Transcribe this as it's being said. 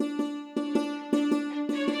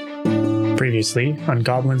Previously on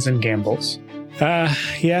Goblins and Gambles. Yeah,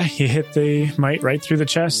 you hit the mite right through the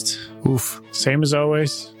chest. Oof. Same as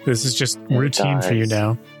always. This is just routine for you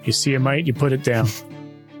now. You see a mite, you put it down.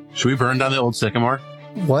 Should we burn down the old sycamore?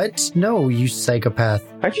 What? No, you psychopath.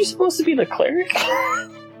 Aren't you supposed to be the cleric?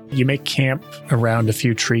 You make camp around a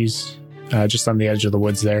few trees, just on the edge of the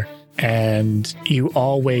woods there. And you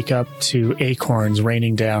all wake up to acorns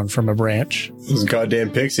raining down from a branch. Those goddamn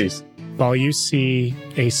pixies. While you see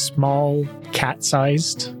a small,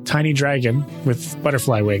 cat-sized, tiny dragon with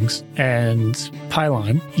butterfly wings and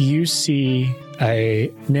Pylon, you see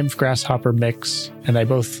a nymph grasshopper mix, and they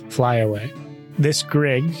both fly away. This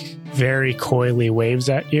Grig very coyly waves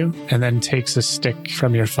at you and then takes a stick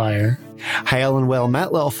from your fire. Hail and well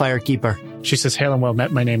met, little firekeeper. She says, "Hail and well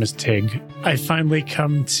met, my name is Tig. I finally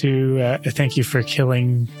come to thank you for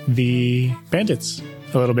killing the bandits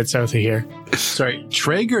a little bit south of here." Sorry,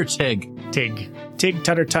 Trig or Tig? Tig. Tig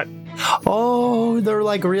Tutter Tut. Oh, they're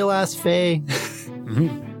like real ass Fae.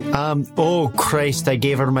 Oh Christ, I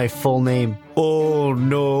gave her my full name. Oh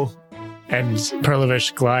no. And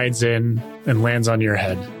Perlovish glides in and lands on your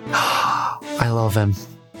head. I love him.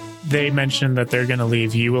 They mention that they're going to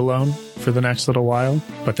leave you alone for the next little while,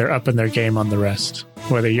 but they're upping their game on the rest.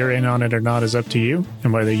 Whether you're in on it or not is up to you,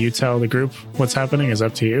 and whether you tell the group what's happening is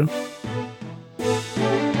up to you.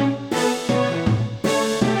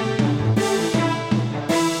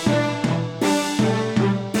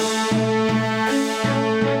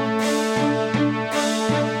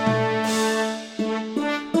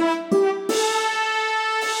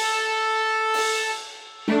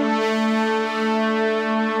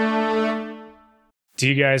 Do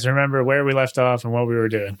you guys remember where we left off and what we were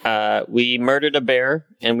doing? We murdered a bear,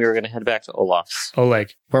 and we were going to head back to Olaf's.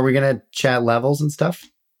 Oleg. Were we going to chat levels and stuff?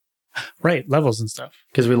 Right, levels and stuff.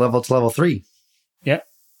 Because we leveled to level 3. Yeah.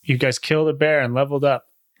 You guys killed a bear and leveled up.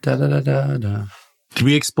 Da da da da da. Did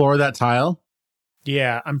we explore that tile?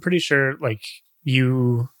 Yeah, I'm pretty sure, like,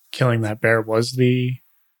 you killing that bear was the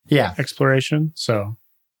Yeah. exploration. So,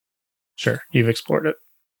 sure, you've explored it.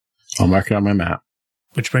 I'll mark it on my map.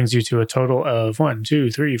 Which brings you to a total of 1,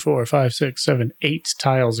 2, 3, 4, 5, 6, 7, 8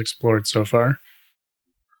 tiles explored so far.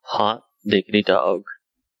 Hot diggity dog.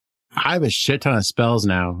 I have a shit ton of spells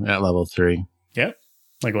now at level 3. Yep.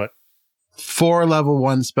 Like what? 4 level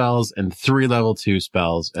 1 spells and 3 level 2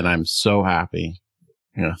 spells, and I'm so happy.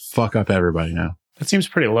 I'm gonna fuck up everybody now. That seems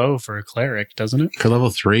pretty low for a cleric, doesn't it? For level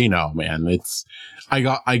 3, no, man.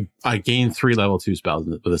 I gained 3 level 2 spells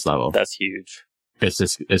with this level. That's huge.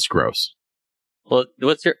 It's gross. Well,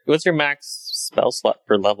 what's your max spell slot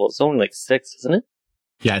per level? It's only like 6, isn't it?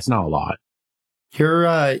 Yeah, it's not a lot.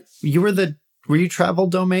 Were you travel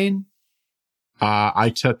domain? I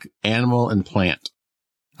took animal and plant.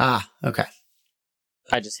 Ah, okay.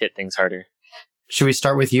 I just hit things harder. Should we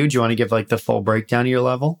start with you? Do you want to give like the full breakdown of your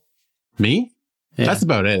level? Me? Yeah. That's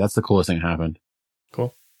about it. That's the coolest thing that happened.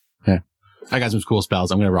 Cool. Yeah. I got some cool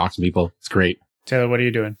spells. I'm going to rock some people. It's great. Taylor, what are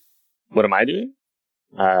you doing? What am I doing?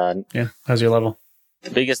 Yeah, how's your level? The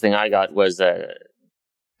biggest thing I got was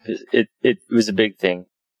it was a big thing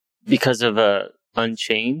because of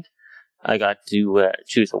Unchained. I got to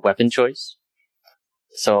choose a weapon choice.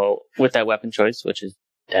 So with that weapon choice, which is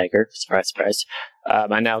dagger, surprise, surprise,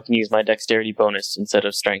 I now can use my dexterity bonus instead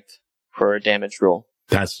of strength for a damage roll.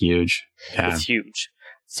 That's huge. Yeah. It's huge.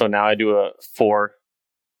 So now I do a 4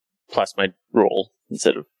 plus my roll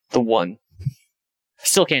instead of the 1.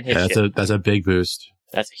 Still can't hit shit. That's a big boost.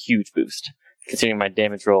 That's a huge boost, considering my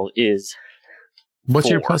damage roll is What's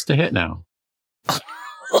 4. your plus to hit now?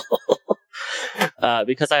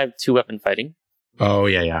 Because I have 2 weapon fighting. Oh,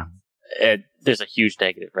 yeah. There's a huge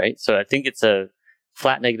negative, right? So I think it's a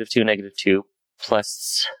flat -2,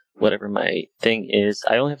 plus whatever my thing is.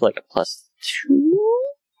 I only have like a +2.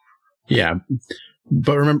 Yeah.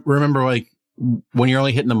 But remember, like, when you're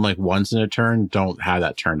only hitting them like once in a turn, don't have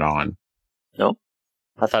that turned on. No?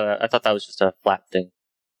 I thought that was just a flat thing.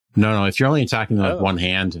 No. If you're only attacking them with one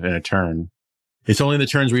hand in a turn, it's only the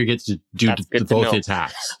turns where you get to do both the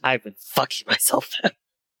attacks. I've been fucking myself up.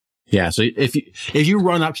 Yeah, so if you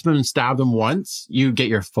run up to them and stab them once, you get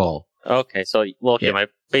your full. Okay, so my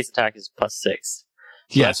base attack is +6.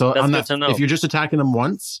 So yeah, so that's on good that, to know. if you're just attacking them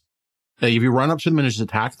once, if you run up to them and just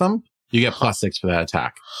attack them, you get +6 for that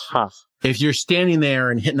attack. Huh. If you're standing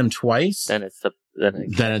there and hitting them twice, Then it's the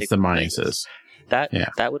minuses. That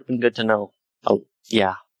would have been good to know. Oh,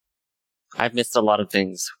 yeah. I've missed a lot of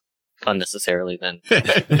things unnecessarily then.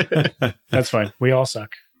 That's fine. We all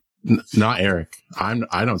suck. Not Eric. I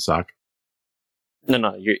don't suck.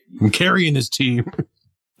 No, I'm carrying this team.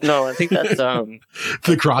 No, I think that's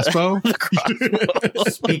The crossbow? the crossbow.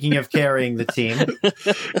 Speaking of carrying the team,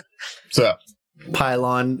 So,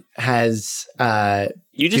 Pylon has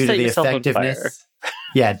You just set yourself on fire.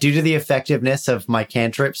 Yeah, due to the effectiveness of my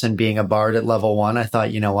cantrips and being a bard at level 1, I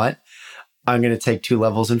thought, you know what? I'm going to take 2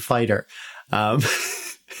 levels in fighter.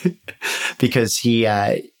 Because he's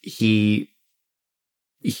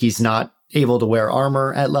not able to wear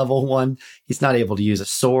armor at level 1. He's not able to use a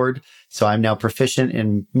sword. So I'm now proficient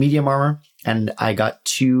in medium armor. And I got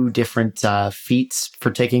 2 different feats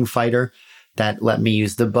for taking fighter that let me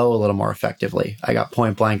use the bow a little more effectively. I got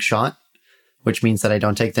point blank shot, which means that I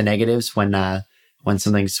don't take the negatives when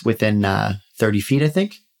something's within 30 feet, I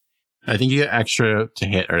think. I think you get extra to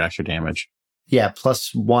hit or extra damage. Yeah,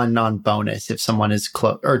 +1 on bonus if someone is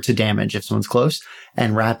close, or to damage if someone's close,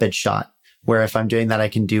 and rapid shot, where if I'm doing that, I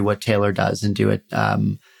can do what Taylor does and do it a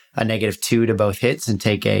 -2 to both hits and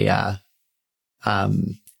take a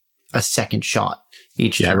second shot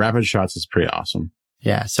each. Yeah, turn. rapid shots is pretty awesome.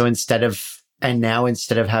 Yeah, so instead of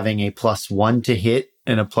having a +1 to hit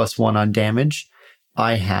and a +1 on damage,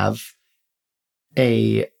 I have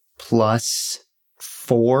a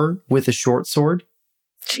 +4 with a short sword,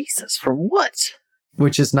 Jesus, for what?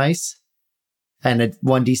 which is nice, and a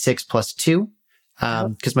 1d6 +2,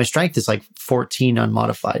 because my strength is like 14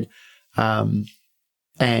 unmodified,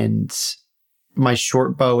 and my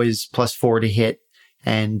short bow is +4 to hit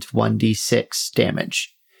and 1d6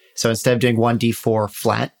 damage. So instead of doing 1d4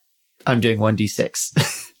 flat, I'm doing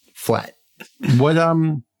 1d6 flat.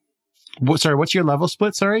 What's your level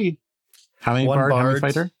split? Sorry, how many 1 bard, how many bard,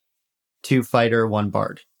 fighter? 2 fighter, 1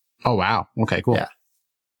 bard. Oh wow, okay, cool. Yeah.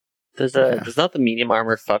 Does not the medium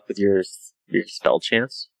armor fuck with your spell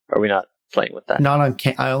chance? Are we not playing with that? Not on.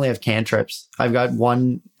 I only have cantrips. I've got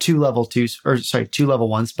 2 level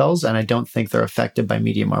 1 spells, and I don't think they're affected by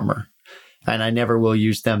medium armor, and I never will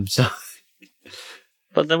use them. So,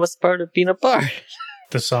 But then what's part of being a bard?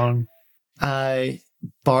 The song.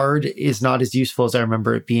 bard is not as useful as I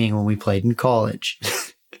remember it being when we played in college.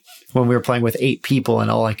 When we were playing with 8 people, and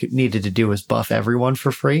all I needed to do was buff everyone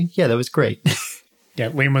for free. Yeah, that was great.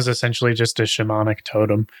 Yeah, Liam was essentially just a shamanic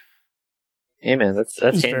totem. Hey man, that's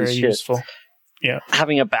It's handy very shit. useful. Yeah.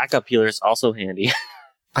 Having a backup healer is also handy.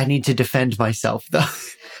 I need to defend myself, though.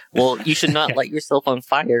 Well, you should not light yourself on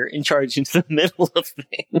fire and charge into the middle of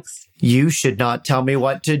things. You should not tell me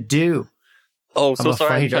what to do. Oh, I'm so a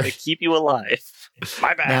sorry. I'm fighter. trying to keep you alive.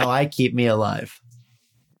 My bad. Now I keep me alive.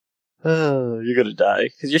 You're gonna die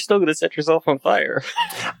because you're still gonna set yourself on fire.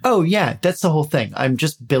 Oh, yeah, that's the whole thing. I'm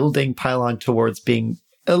just building Pylon towards being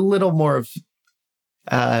a little more of...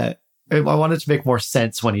 I want it to make more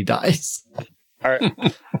sense when he dies.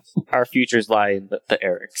 Our futures lie in the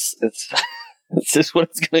Erics. It's just what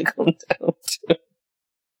it's gonna come down to.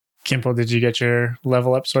 Kimpo, did you get your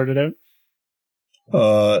level up sorted out?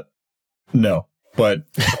 no, but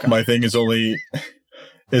my thing is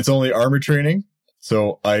it's only armor training.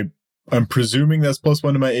 So I'm presuming that's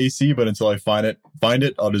 +1 to my AC, but until I find it,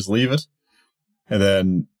 I'll just leave it. And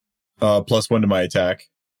then, +1 to my attack.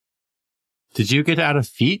 Did you get out a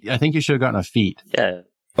feat? I think you should have gotten a feat. Yeah,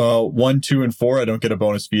 1, 2, and 4. I don't get a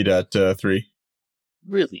bonus feat at 3.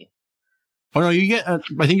 really. Oh no, you get.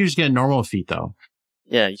 I think you just get a normal feat though.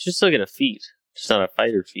 Yeah, you should still get a feat, just not a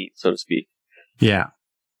fighter feat, so to speak. Yeah.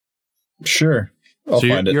 Sure. I'll So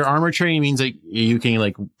find it. your armor training means like you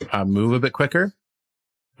can move a bit quicker.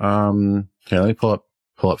 Okay, let me pull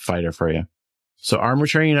up fighter for you. So armor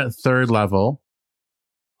training at 3rd level.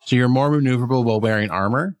 So you're more maneuverable while wearing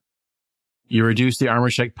armor. You reduce the armor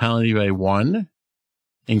check penalty by 1.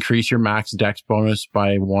 Increase your max dex bonus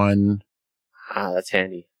by 1. Ah, that's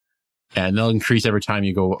handy. And they'll increase every time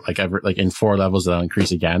you go in 4 levels, they'll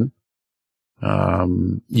increase again.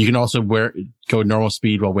 You can also go normal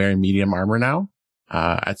speed while wearing medium armor now.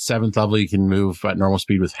 At 7th level, you can move at normal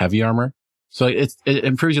speed with heavy armor. So it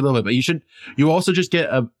improves you a little bit, but you also just get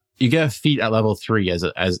a feat at level 3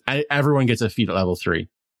 as everyone gets a feat at level 3.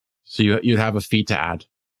 So you'd have a feat to add.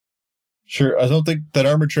 Sure. I don't think that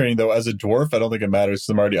armor training, though, as a dwarf, I don't think it matters because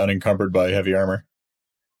I'm already unencumbered by heavy armor.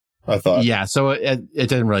 I thought. Yeah. So it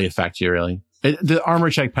doesn't really affect you really. The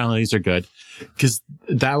armor check penalties are good because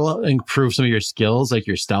that will improve some of your skills, like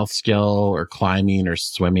your stealth skill or climbing or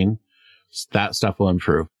swimming. That stuff will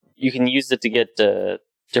improve. You can use it to get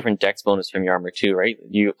different dex bonus from your armor too, right?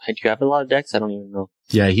 Do you have a lot of dex? I don't even know.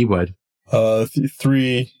 Yeah, he would.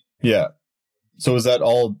 3. Yeah. So is that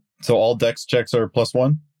all? So all dex checks are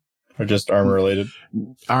 +1, or just armor related?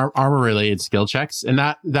 Armor related skill checks, and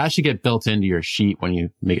that should get built into your sheet when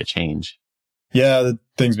you make a change. Yeah, the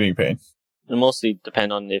thing's being paid. It'll mostly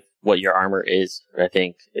depend on what your armor is. I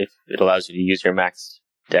think if it allows you to use your max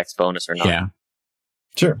dex bonus or not. Yeah.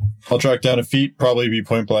 Sure. I'll track down a feat, probably be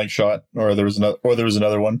point blank shot, or there was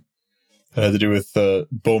another one that had to do with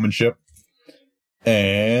bowmanship.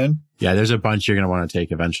 And Yeah, there's a bunch you're going to want to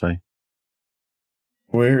take eventually.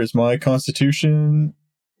 where is my constitution?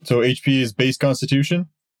 So HP is base constitution.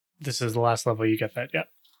 This is the last level you get that. Yeah.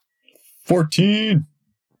 14.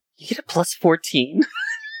 You get a plus 14.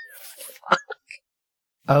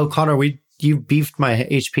 Oh, Connor, you beefed my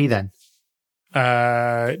HP then,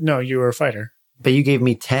 No, you were a fighter. but you gave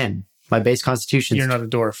me 10. My base constitution. You're not a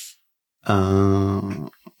dwarf.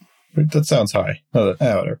 Wait, that sounds high.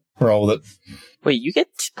 Whatever. We're all with it. Wait, you get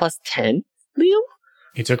plus 10, Liam?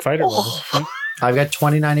 He took fighter level. Oh. I've got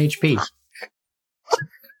 29 HP.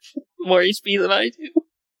 More HP than I do.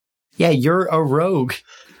 Yeah, you're a rogue.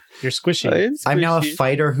 You're squishy. I'm now a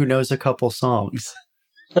fighter who knows a couple songs.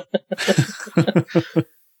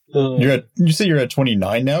 You say you're at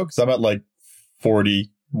 29 now? Because I'm at like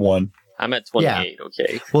 41. I'm at 28,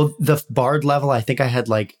 okay. Well, the bard level, I think I had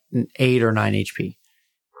like 8 or 9 HP.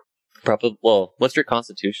 Probably. Well, what's your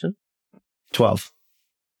constitution? 12.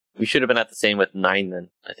 We should have been at the same with 9 then,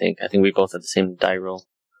 I think. I think we both had the same die roll.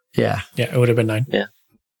 Yeah. Yeah, it would have been 9. Yeah.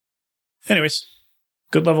 Anyways,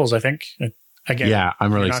 good levels, I think. Again, Yeah,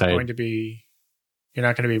 I'm really you're not excited. you're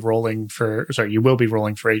not going to be rolling for, sorry, you will be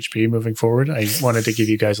rolling for HP moving forward. I wanted to give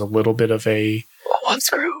you guys a little bit of a Oh, I'm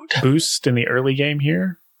screwed. boost in the early game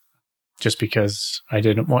here, just because I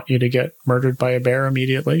didn't want you to get murdered by a bear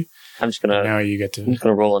immediately. I'm just gonna Now you get I'm to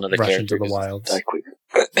gonna roll another rush character. into the 'cause wilds. die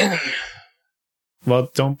quick.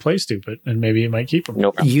 Well, don't play stupid, and maybe you might keep them.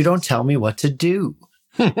 No problem. You don't tell me what to do.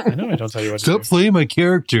 I know I don't tell you what to Stop do. playing my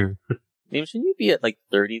character. Liam, shouldn't you be at like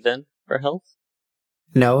 30 then for health?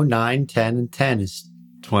 No, 9, 10, and 10 is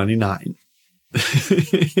 29.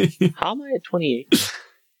 How am I at 28?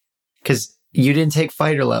 Because you didn't take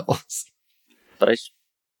fighter levels. But I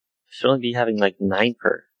should only be having like 9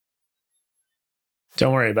 per.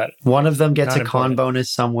 Don't worry about it. One of them gets Not a con important.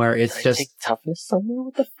 bonus somewhere. Did It's I just take toughness somewhere?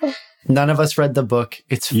 What the fuck? none of us read the book.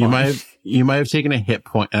 It's fine. You might have taken an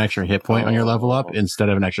extra hit point on your level up Oh. instead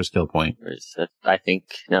of an extra skill point. Or is it, I think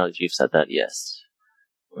now that you've said that, yes.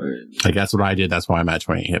 Or, Like that's what I did. That's why I'm at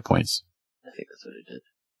 28 hit points. I think that's what I did.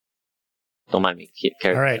 Don't mind me. Keep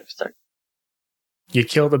character. All right. Start. You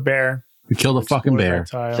kill the bear. We killed a fucking explore bear.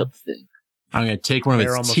 reptile. Kill the thing. I'm gonna take one of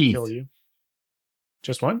Bear its almost teeth. kill you.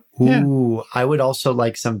 Just one? Yeah. Ooh, I would also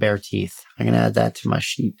like some bear teeth. I'm going to add that to my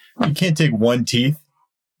sheet. You can't take one teeth.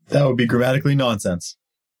 That would be grammatically nonsense.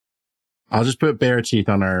 I'll just put bear teeth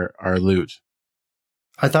on our loot.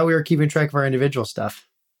 I thought we were keeping track of our individual stuff.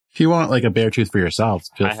 If you want like a bear tooth for yourself,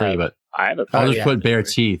 feel I free. have- But I have a I'll Oh, just yeah. put bear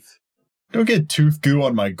teeth. Don't get tooth goo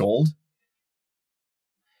on my gold.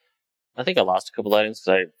 I think I lost a couple items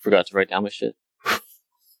because I forgot to write down my shit.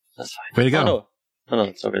 That's fine. Way to go. Oh, no,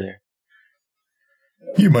 it's over there.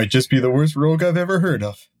 You might just be the worst rogue I've ever heard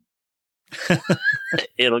of.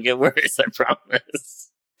 It'll get worse, I promise.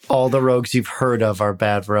 All the rogues you've heard of are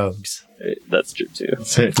bad rogues. That's true too.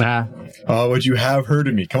 That's it. Ah, Oh, but you have heard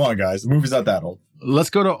of me. Come on, guys. The movie's not that old. let's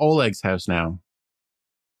go to Oleg's house now.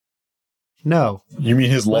 No. You mean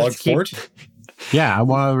his log Let's keep- fort? Yeah, I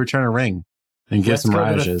want to return a ring and get Let's some go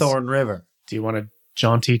to the rages. Thorn River. Do you want a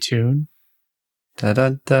jaunty tune?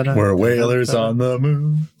 Da-dun, da-dun, We're whalers da-dun, on the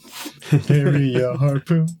moon. Carry a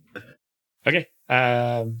harpoon. Okay.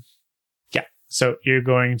 Yeah. So you're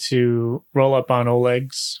going to roll up on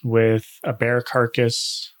Oleg's with a bear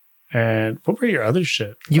carcass. And what were your other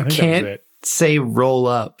shit? You I think that was can't- it. Say roll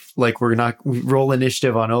up. Like we're not roll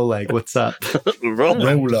initiative on Oleg. What's up? Roll.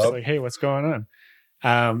 Roll It's up. like, hey, what's going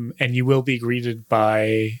on? And you will be greeted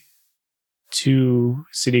by 2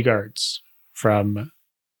 city guards from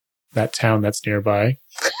that town that's nearby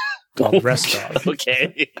called Restov.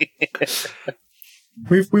 Okay.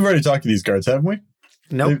 We've already talked to these guards, haven't we?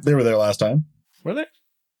 Nope. They were there last time. Were they?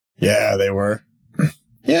 Yeah, they were.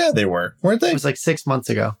 Yeah, they were. Weren't It they? was like 6 months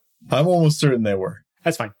ago. I'm almost certain they were.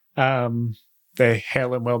 That's fine. They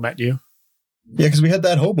hail and well met you. Yeah, because we had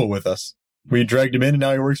that hobo with us. We dragged him in and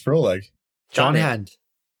now he works for Oleg. John Johnny. Hand.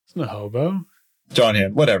 It's no hobo. John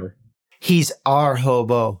Hand, whatever. He's our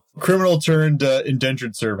hobo. Criminal turned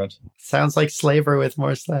indentured servant. Sounds like slavery with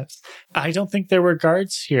more slaves. I don't think there were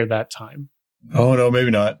guards here that time. Oh, no,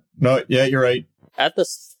 maybe not. No, yeah, you're right. At the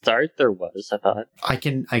start, there was, I thought. I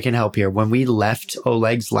can help here. When we left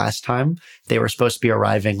Oleg's last time, they were supposed to be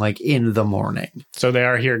arriving like in the morning. So they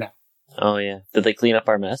are here now. Oh, yeah. Did they clean up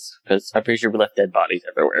our mess? Because I'm pretty sure we left dead bodies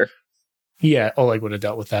everywhere. Yeah, Oleg would have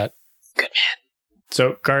dealt with that. Good man.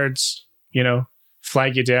 So guards,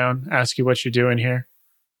 flag you down, ask you what you're doing here.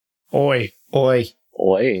 Oi, Oi.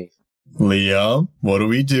 Oi. Liam, what do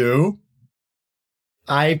we do?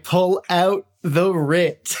 I pull out the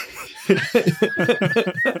writ.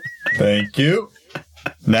 Thank you.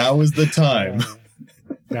 Now is the time.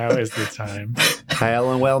 Now is the time.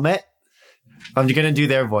 Hail and well met. I'm going to do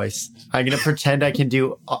their voice. I'm going to pretend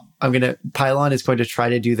Pylon is going to try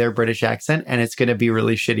to do their British accent, and it's going to be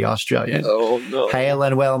really shitty Australian. Oh no! Hail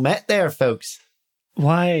and well met there, folks.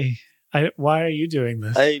 Why? Why are you doing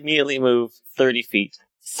this? I immediately move 30 feet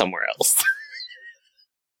somewhere else.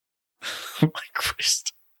 Oh my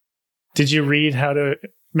Christ. Did you read how to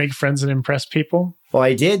make friends and impress people? Well,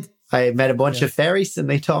 I did. I met a bunch of fairies, and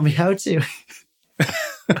they taught me how to.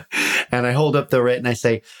 And I hold up the writ and I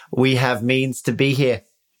say, "We have means to be here.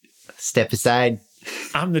 Step aside."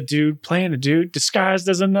 I'm the dude playing a dude disguised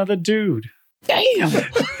as another dude. Damn!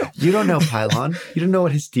 You don't know Pylon. You don't know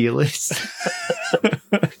what his deal is.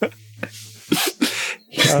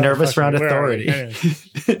 He's nervous around authority.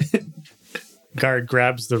 Guard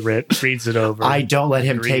grabs the writ, reads it over. I don't let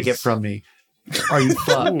him take it from me. Are you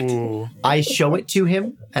fucked? Ooh. I show it to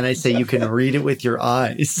him and I say, "You can read it with your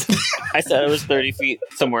eyes." I said I was 30 feet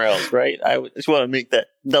somewhere else, right? I just want to make that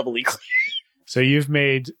doubly clear. So you've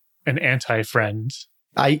made an anti-friend.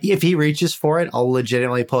 If he reaches for it, I'll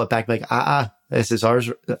legitimately pull it back like, this is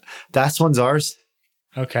ours. That one's ours.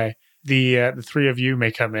 Okay. The three of you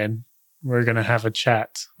may come in. We're going to have a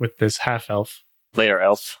chat with this half-elf. Later,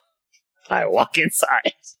 elf. I walk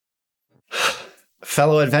inside.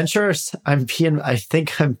 Fellow adventurers, I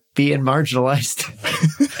think I'm being marginalized.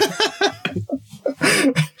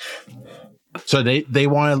 So they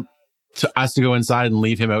want us to go inside and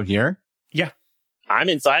leave him out here? Yeah. I'm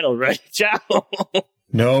inside already. Ciao.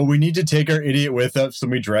 No, we need to take our idiot with us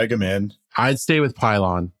and we drag him in. I'd stay with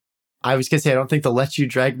Pylon. I was going to say, I don't think they'll let you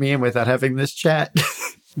drag me in without having this chat.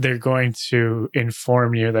 They're going to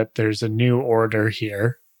inform you that there's a new order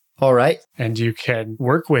here, All right. and you can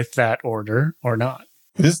work with that order or not.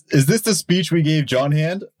 Is this the speech we gave John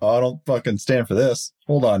Hand? Oh, I don't fucking stand for this.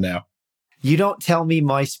 Hold on now. You don't tell me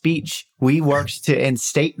my speech. We worked to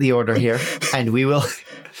instate the order here, and we will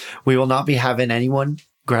not be having anyone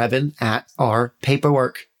grabbing at our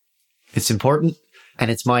paperwork. It's important, and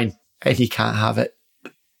it's mine, and you can't have it.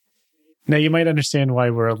 Now, you might understand why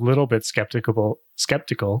we're a little bit skeptical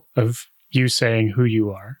of you saying who you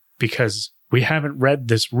are, because we haven't read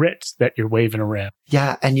this writ that you're waving around.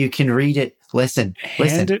 Yeah, and you can read it. Listen.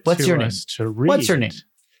 Hand it What's to your name? us to read. What's your name?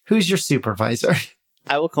 Who's your supervisor?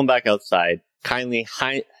 I will come back outside, kindly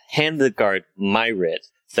hand the guard my writ,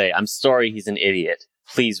 say, "I'm sorry he's an idiot.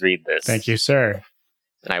 Please read this." Thank you, sir.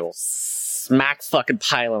 And I will smack fucking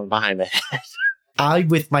Pylon behind the head. I,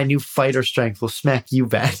 with my new fighter strength, will smack you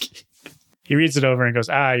back. He reads it over and goes,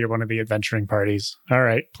 "You're one of the adventuring parties. All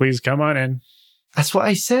right, please come on in." That's what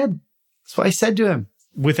I said. That's what I said to him.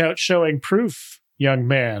 Without showing proof, young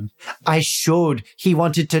man. I showed. He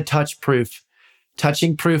wanted to touch proof.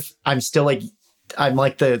 Touching proof, I'm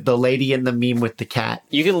like the lady in the meme with the cat.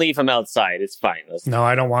 You can leave him outside. It's fine. No,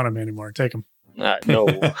 I don't want him anymore. Take him. No.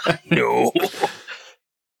 No.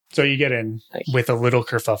 So you get in with a little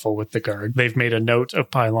kerfuffle with the guard. They've made a note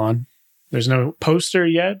of Pylon. There's no poster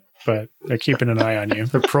yet, but they're keeping an eye on you.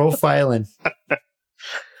 They're profiling.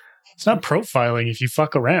 It's not profiling if you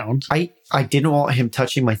fuck around. I didn't want him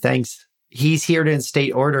touching my things. He's here to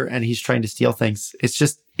instate order and he's trying to steal things. It's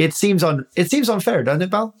just, it seems unfair, doesn't it,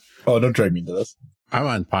 Bal? Oh, don't drag me into this. I'm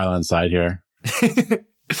on Pylon's side here.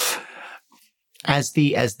 As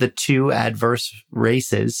the two adverse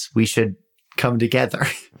races, we should come together.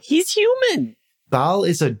 He's human. Bal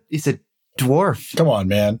is a dwarf. Come on,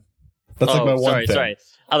 man. That's like my one thing. Sorry.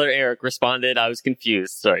 Other Eric responded. I was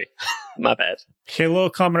confused. Sorry. My bad. Hello,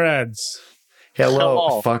 comrades.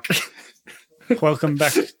 Hello. Fuck. Welcome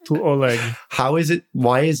back to Oleg.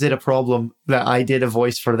 Why is it a problem that I did a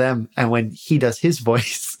voice for them and when he does his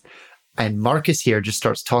voice and Marcus here just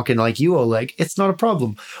starts talking like you, Oleg, it's not a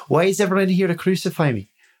problem. Why is everyone here to crucify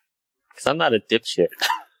me? Because I'm not a dipshit.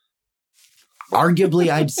 Arguably,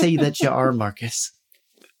 I'd say that you are, Marcus.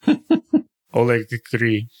 Oleg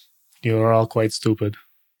agree. You are all quite stupid.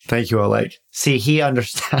 Thank you, Oleg. See, he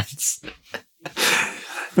understands.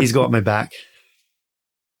 He's got my back.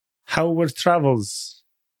 How were travels?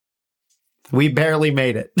 We barely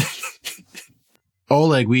made it.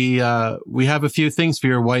 Oleg, we have a few things for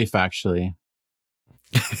your wife, actually.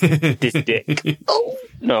 This dick. Oh,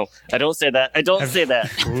 no. I don't say that.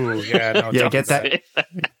 Ooh, yeah, no, Yeah, don't. get that.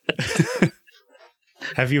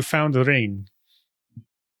 Have you found the ring?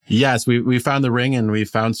 Yes, we found the ring and we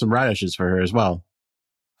found some radishes for her as well.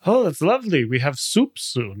 Oh, that's lovely. We have soup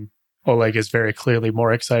soon. Oleg is very clearly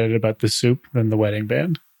more excited about the soup than the wedding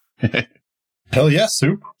band. Hell yeah,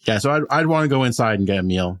 soup. Yeah, so I'd want to go inside and get a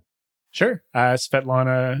meal. Sure.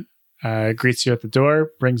 Svetlana greets you at the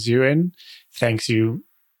door, brings you in, thanks you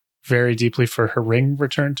very deeply for her ring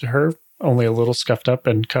returned to her, only a little scuffed up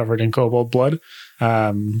and covered in kobold blood.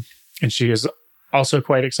 And she is also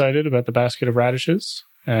quite excited about the basket of radishes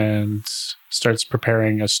and starts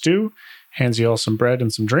preparing a stew, hands you all some bread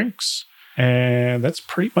and some drinks. And that's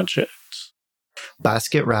pretty much it.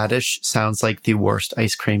 Basket radish sounds like the worst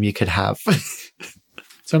ice cream you could have.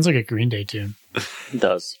 Sounds like a Green Day tune. It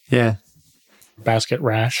does. Yeah. Basket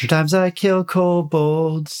rash. Sometimes I kill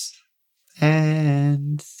kobolds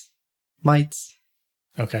and mites.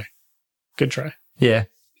 Okay. Good try. Yeah.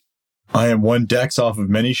 I am one dex off of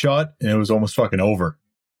many shot, and it was almost fucking over.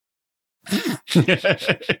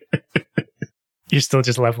 You're still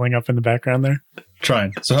just leveling up in the background there?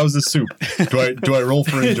 Trying. So how's this soup? Do I roll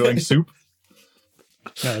for enjoying soup?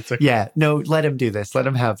 No, it's okay. Yeah. No, let him do this. Let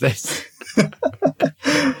him have this.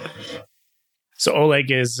 So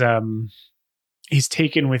Oleg is he's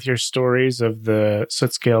taken with your stories of the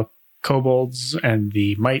Sootscale kobolds and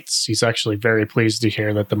the mites. He's actually very pleased to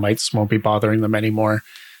hear that the mites won't be bothering them anymore.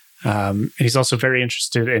 And he's also very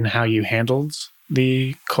interested in how you handled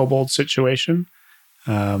the kobold situation.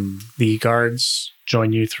 The guards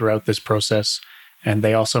join you throughout this process, and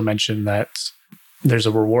they also mention that there's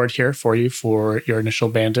a reward here for you for your initial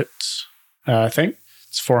bandit thing.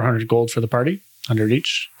 It's 400 gold for the party, 100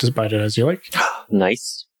 each. Divide it as you like.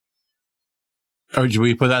 Nice. Oh, do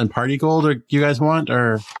we put that in party gold, or you guys want,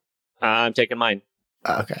 or? I'm taking mine.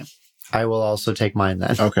 Okay. I will also take mine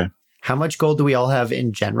then. Okay. How much gold do we all have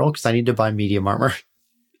in general? Because I need to buy medium armor.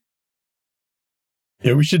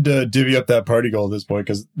 Yeah, we should divvy up that party goal at this point,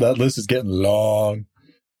 because that list is getting long.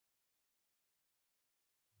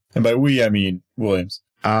 And by we, I mean Williams.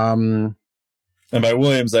 And by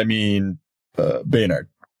Williams, I mean Baynard.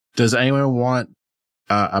 Does anyone want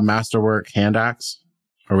a masterwork hand axe,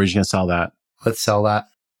 or are we just gonna sell that? Let's sell that.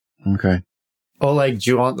 Okay. Oleg,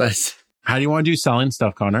 do you want this? How do you want to do selling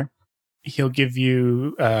stuff, Connor? He'll give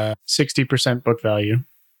you 60% book value.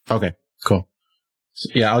 Okay, cool. So,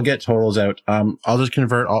 yeah, I'll get totals out. I'll just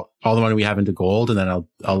convert all the money we have into gold, and then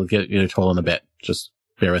I'll get you a total in a bit. Just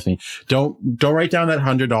bear with me. Don't write down that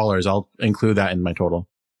 $100. I'll include that in my total.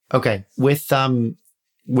 Okay. With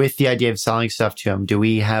the idea of selling stuff to him, do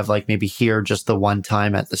we have like maybe here just the one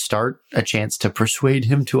time at the start a chance to persuade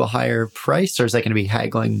him to a higher price, or is that going to be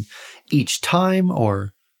haggling each time,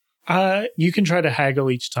 or? You can try to haggle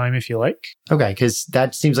each time if you like. Okay, because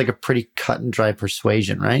that seems like a pretty cut and dry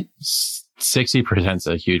persuasion, right? 60% is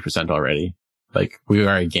a huge percent already. Like, we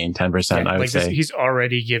already gained 10%, I would say. He's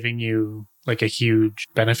already giving you like a huge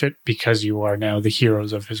benefit because you are now the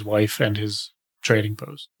heroes of his wife and his trading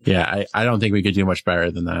post. Yeah, I don't think we could do much better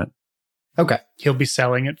than that. Okay. He'll be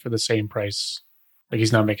selling it for the same price. Like,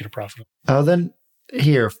 he's not making a profit. Oh, then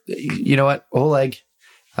here, you know what, Oleg,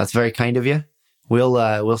 that's very kind of you.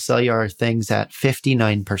 We'll sell you our things at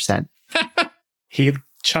 59%. He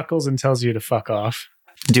chuckles and tells you to fuck off.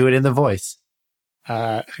 Do it in the voice.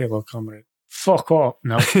 Hello, comrade. Fuck off.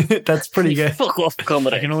 No. That's pretty good. Fuck off, I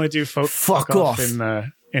comrade. can only do Fuck off.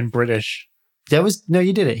 in British. No,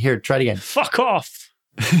 you did it. Here, try it again. Fuck off.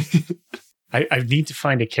 I need to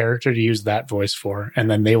find a character to use that voice for,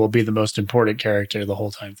 and then they will be the most important character the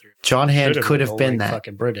whole time through. John Hand could have been that.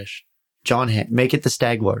 Fucking British. John Hand. Make it the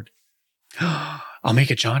Stag Lord. I'll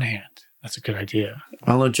make it John Hand. That's a good idea.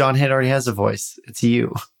 Although John Hand already has a voice. It's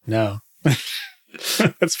you. No.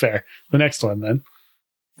 That's fair. The next one, then.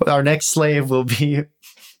 Our next slave will be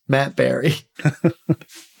Matt Berry.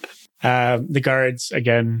 The guards,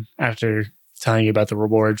 again, after telling you about the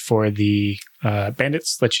reward for the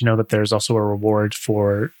bandits, let you know that there's also a reward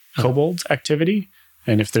for kobold activity.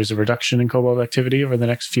 And if there's a reduction in kobold activity over the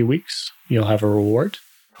next few weeks, you'll have a reward.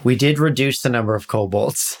 We did reduce the number of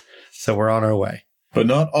kobolds, so we're on our way. But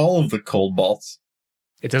not all of the cold bolts.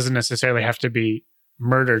 It doesn't necessarily have to be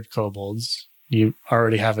murdered kobolds. You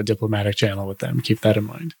already have a diplomatic channel with them. Keep that in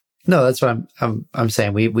mind. No, that's what I'm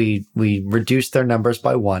saying. We reduced their numbers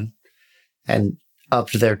by 1 and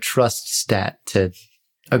upped their trust stat to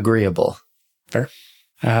agreeable. Fair.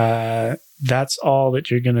 That's all that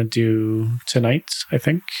you're going to do tonight, I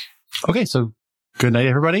think. Okay, so good night,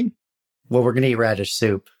 everybody. Well, we're going to eat radish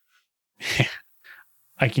soup.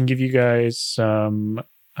 I can give you guys some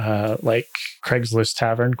like Craigslist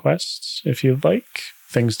tavern quests if you'd like.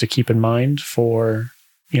 Things to keep in mind for,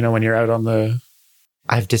 when you're out on the...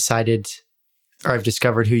 I've discovered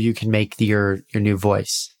who you can make your new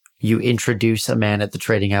voice. You introduce a man at the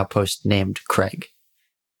trading outpost named Craig.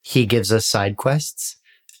 He gives us side quests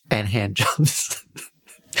and hand jobs.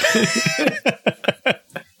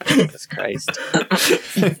 Jesus Christ.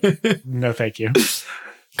 No, thank you.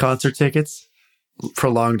 Concert tickets?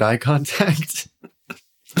 Prolonged eye contact?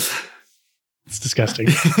 It's disgusting.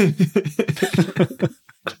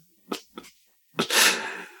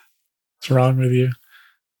 What's wrong with you?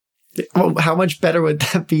 Well, how much better would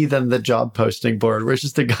that be than the job posting board where it's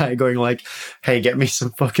just a guy going like, hey, get me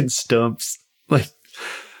some fucking stumps. Like,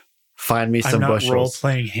 find me I'm some not bushels.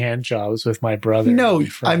 role-playing hand jobs with my brother. No, and my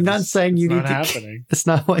friends. I'm not saying you It's need not to. happening. It's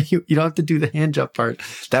not what you don't have to do the hand job part.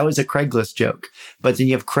 That was a Craigslist joke. But then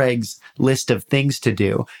you have Craig's list of things to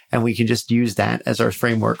do, and we can just use that as our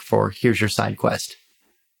framework for here's your side quest.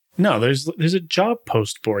 No, there's a job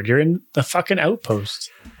post board. You're in the fucking outpost.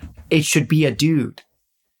 It should be a dude.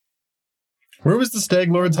 Where was the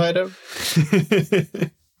Stag Lord's hideout?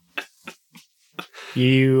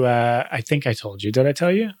 You, I think I told you. Did I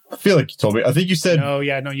tell you? I feel like you told me. I think you said No,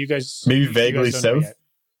 you guys. maybe you guys vaguely don't know south? yet.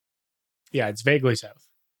 Yeah, it's vaguely south.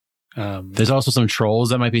 There's also some trolls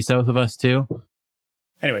that might be south of us too.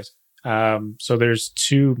 Anyways, so there's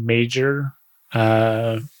two major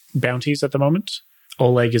bounties at the moment.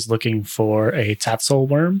 Oleg is looking for a Tatzel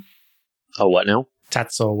worm. Oh, what now?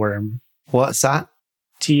 Tatzel worm. What's that?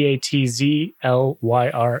 Tatzlyr.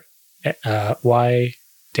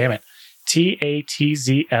 Damn it.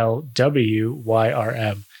 Tatzlwyrm.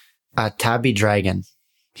 A tabby dragon.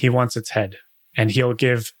 He wants its head, and he'll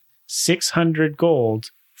give 600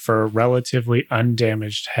 gold for a relatively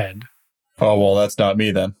undamaged head. Oh, well, that's not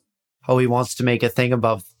me then. Oh, he wants to make a thing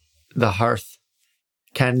above the hearth.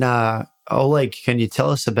 Oleg, can you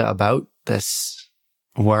tell us a bit about this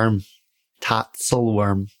worm? Tatzel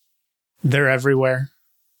worm. They're everywhere,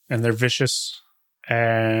 and they're vicious,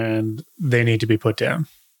 and they need to be put down.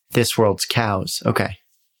 This world's cows. Okay.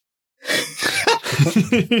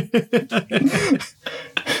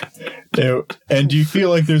 Ew. And do you feel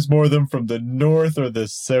like there's more of them from the north or the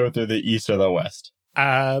south or the east or the west?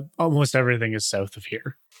 Almost everything is south of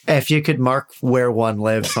here. If you could mark where one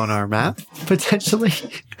lives on our map, potentially.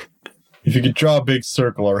 If you could draw a big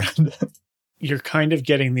circle around it. You're kind of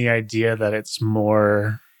getting the idea that it's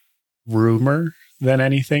more rumor than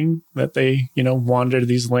anything that they, wander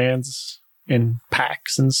these lands in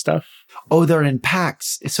packs and stuff. Oh, they're in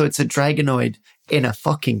packs. So it's a dragonoid in a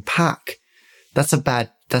fucking pack. That's a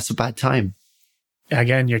bad time.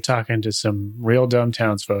 Again, you're talking to some real dumb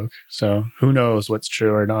townsfolk, so who knows what's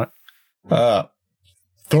true or not.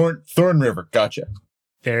 Thorn River, gotcha.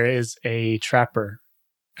 There is a trapper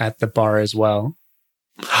at the bar as well.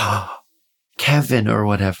 Kevin or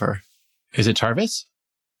whatever. Is it Tarvis?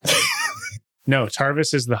 No,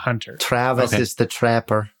 Tarvis is the hunter. Travis is the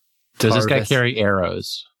trapper. Does this guy Tarvis. carry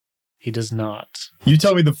arrows? He does not. You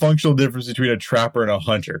tell me the functional difference between a trapper and a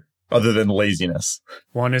hunter, other than laziness.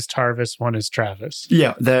 One is Tarvis, one is Travis.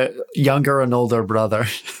 Yeah, the younger and older brother.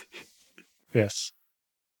 Yes.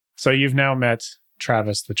 So you've now met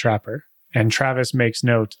Travis the trapper, and Travis makes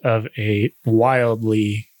note of a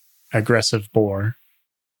wildly aggressive boar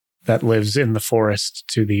that lives in the forest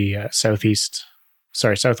to the southwest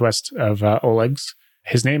of Oleg's.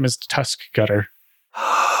 His name is Tusk Gutter.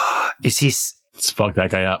 Let's fuck that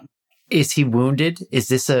guy up. Is he wounded? Is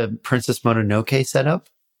this a Princess Mononoke setup?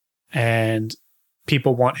 And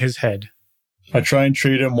people want his head. I try and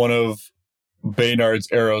trade him one of Baynard's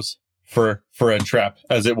arrows for a trap,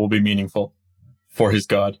 as it will be meaningful for his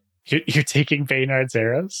god. You're taking Baynard's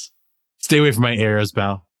arrows? Stay away from my arrows,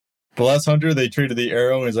 pal. The last hunter, they traded the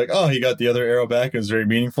arrow, and he's like, oh, he got the other arrow back, and it was very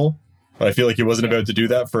meaningful. But I feel like he wasn't about to do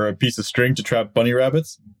that for a piece of string to trap bunny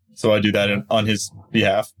rabbits. So I do that on his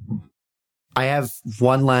behalf. I have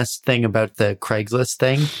one last thing about the Craigslist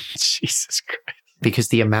thing. Jesus Christ. Because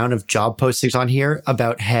the amount of job postings on here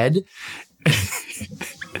about head.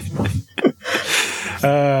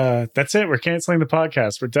 That's it. We're canceling the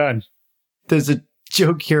podcast. We're done. There's a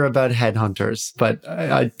joke here about headhunters, but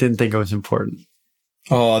I didn't think it was important.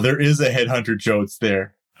 Oh, there is a headhunter joke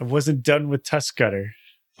there. I wasn't done with Tusk Gutter.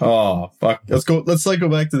 Oh, fuck. Let's go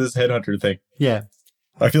back to this headhunter thing. Yeah.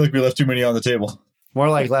 I feel like we left too many on the table. More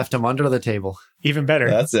like left him under the table. Even better.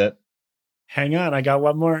 That's it. Hang on. I got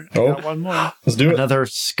one more. Let's do it. Another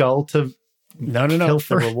skull to No.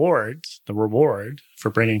 pilfer. The reward for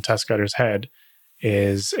bringing Tusk Gutter's head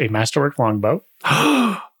is a masterwork longbow,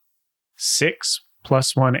 6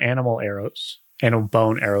 +1 animal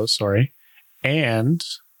bone arrows, and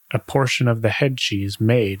a portion of the head cheese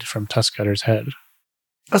made from Tusk Gutter's head.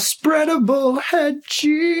 A spreadable head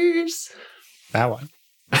cheese. That one.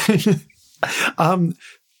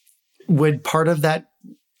 Would part of that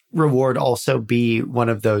reward also be one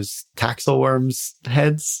of those taxelworms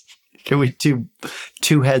heads? Can we do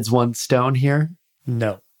 2 heads, 1 stone here?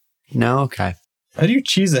 No. No? Okay. How do you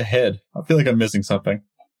cheese a head? I feel like I'm missing something.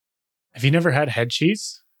 Have you never had head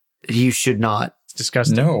cheese? You should not. It's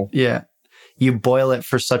disgusting. No. Yeah. You boil it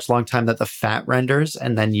for such long time that the fat renders,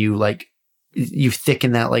 and then you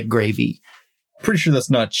thicken that like gravy. Pretty sure that's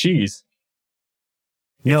not cheese.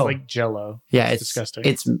 No. It's like Jell-O. Yeah, it's disgusting.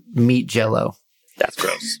 It's meat Jell-O. That's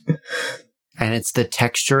gross. And it's the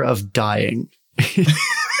texture of dying.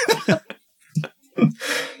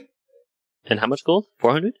 And how much gold?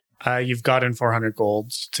 400? You've gotten 400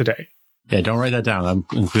 golds today. Yeah, don't write that down. I'm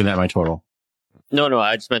including that in my total. No,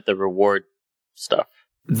 I just meant the reward stuff.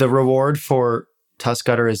 The reward for Tusk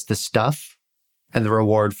Gutter is the stuff, and the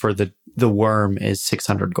reward for the worm is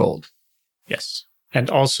 600 gold. Yes. And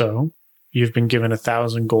also, you've been given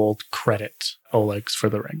 1,000 gold credit, Olegs, for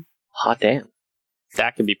the ring. Hot damn.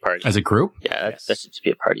 That can be party. As a group, Yeah, Yes. that should just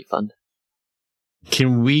be a party fund.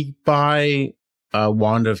 can we buy a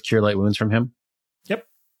wand of Cure Light Wounds from him? Yep.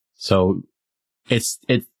 So it's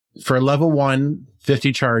for level 1,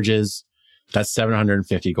 50 charges, that's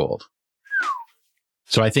 750 gold.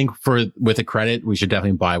 So I think with a credit, we should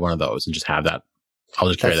definitely buy one of those and just have that. I'll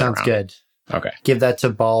just carry That that sounds around. good. Okay. Give that to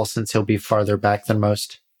Ball since he'll be farther back than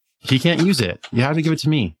most. He can't use it. You have to give it to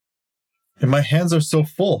me. And my hands are so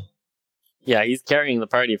full. Yeah, he's carrying the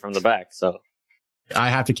party from the back, so. I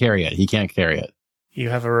have to carry it. He can't carry it. You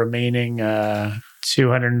have a remaining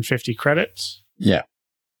 250 credits. Yeah.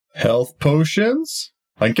 Health potions?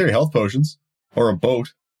 I can carry health potions. Or a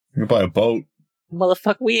boat. You can buy a boat.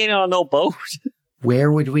 Motherfucker, we ain't on no boat.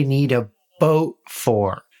 Where would we need a boat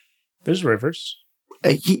for? There's rivers.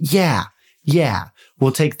 Yeah.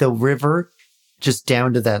 We'll take the river just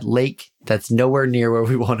down to that lake that's nowhere near where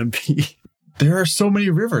we want to be. There are so many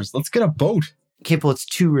rivers. Let's get a boat. Cable, it's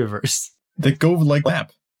 2 rivers. That go like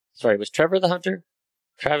map. Sorry, was Trevor the hunter?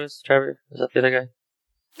 Trevor? Was that the other guy?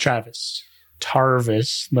 Travis.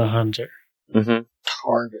 Tarvis the hunter. Mm-hmm.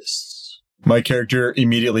 Tarvis. My character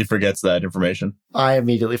immediately forgets that information. I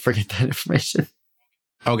immediately forget that information.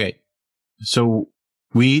 Okay. So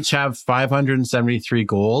we each have 573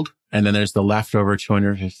 gold, and then there's the leftover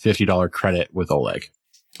 $250 credit with Oleg.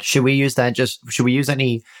 Should we use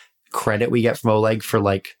any credit we get from Oleg for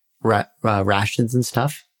like rations and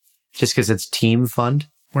stuff? Just because it's team fund?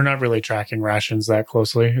 We're not really tracking rations that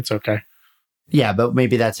closely. It's okay. Yeah, but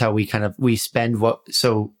maybe that's how we spend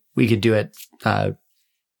so we could do it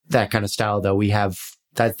that kind of style though. We have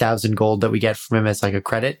that 1,000 gold that we get from him as like a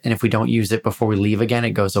credit, and if we don't use it before we leave again,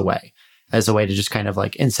 it goes away as a way to just kind of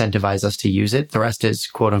like incentivize us to use it. The rest is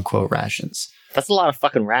quote unquote rations. That's a lot of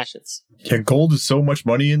fucking rations. Yeah, gold is so much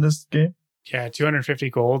money in this game. Yeah, 250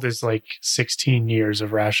 gold is like 16 years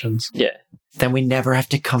of rations. Yeah. Then we never have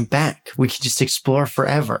to come back. We can just explore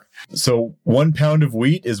forever. So 1 pound of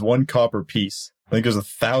wheat is 1 copper piece. I think there's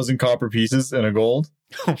 1,000 copper pieces in a gold.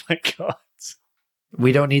 Oh my god.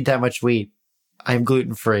 We don't need that much wheat. I'm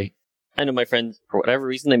gluten free. I know my friends, for whatever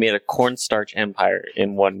reason, they made a cornstarch empire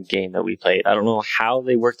in one game that we played. I don't know how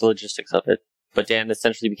they worked the logistics of it, but Dan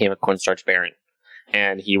essentially became a cornstarch baron.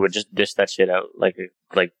 And he would just dish that shit out like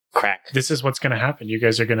crack. This is what's going to happen. You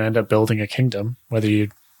guys are going to end up building a kingdom. Whether you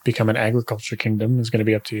become an agriculture kingdom is going to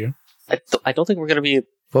be up to you. I don't think we're going to be...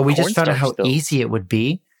 Well, we just found out how Cornstarch, though. easy it would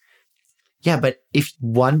be. Yeah, but if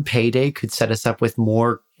one payday could set us up with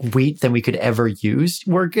more wheat than we could ever use,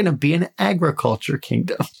 we're going to be an agriculture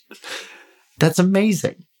kingdom. That's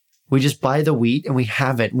amazing. We just buy the wheat and we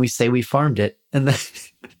have it and we say we farmed it. And then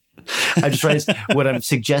I just realized what I'm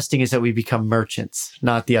suggesting is that we become merchants,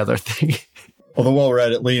 not the other thing. Although while we're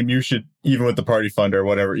at it, Liam, you should, even with the party fund or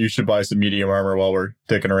whatever, you should buy some medium armor while we're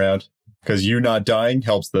dicking around. Because you not dying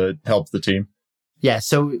helps the team. Yeah,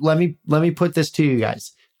 so let me put this to you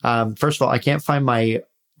guys. First of all,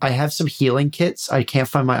 I have some healing kits. I can't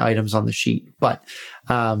find my items on the sheet, but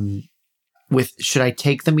should I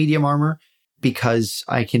take the medium armor? Because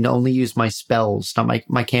I can only use my spells, not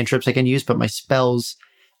my cantrips I can use, but my spells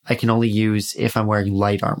I can only use if I'm wearing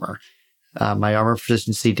light armor. My armor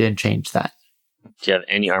proficiency didn't change that. Do you have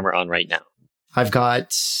any armor on right now? I've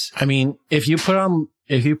got, I mean, if you put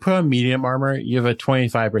on medium armor, you have a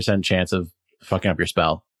 25% chance of fucking up your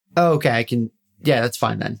spell. oh, okay, yeah, that's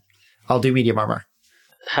fine then. I'll do medium armor.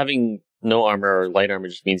 Having no armor or light armor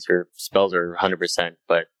just means your spells are 100%,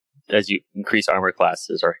 but as you increase armor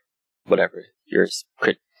classes or whatever, your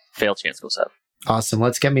crit fail chance goes up. Awesome,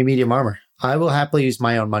 let's get me medium armor. I will happily use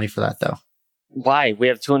my own money for that though. Why? We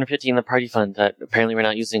have 250 in the party fund that apparently we're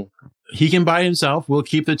not using. He can buy it himself. We'll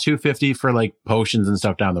keep the 250 for like potions and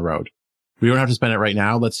stuff down the road. We don't have to spend it right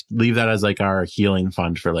now. Let's leave that as like our healing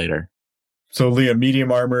fund for later. So Liam,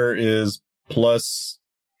 medium armor is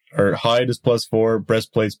hide is +4,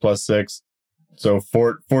 breastplate's +6. So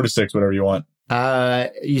 4 to 6, whatever you want.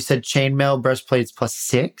 You said chainmail breastplates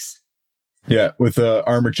 +6? Yeah, with a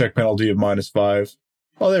armor check penalty of -5.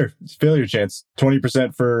 Oh, there. It's failure chance.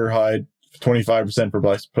 20% for hide, 25% for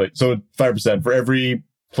breastplate. So 5%. For every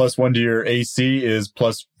 +1 to your AC is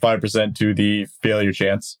 +5% to the failure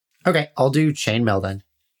chance. Okay, I'll do chainmail then.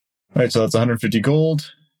 All right, so that's 150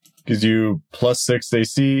 gold. Gives you +6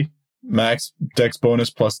 AC. Max dex bonus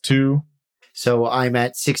 +2. So I'm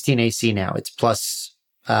at 16 AC now. It's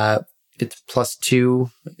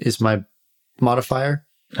 +2 is my modifier.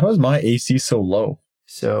 How is my AC so low?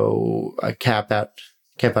 So I cap out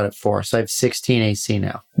at 4. So I have 16 AC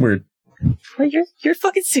now. Weird. Well, you're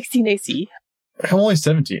fucking 16 AC. I'm only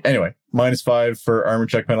 17. Anyway, -5 for armor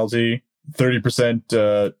check penalty.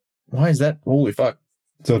 30%. Why is that? Holy fuck.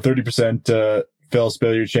 So 30%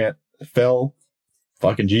 fell.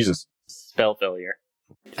 Fucking Jesus. Spell failure.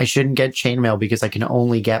 I shouldn't get chainmail because I can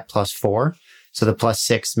only get +4. So the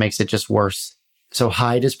 +6 makes it just worse. So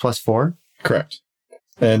hide is +4. Correct.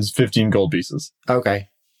 And 15 gold pieces. Okay.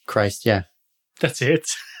 Christ, yeah. That's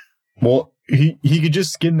it. Well, he could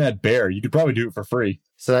just skin that bear. You could probably do it for free.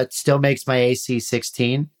 So that still makes my AC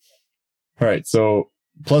 16. All right. So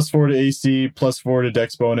 +4 to AC, +4 to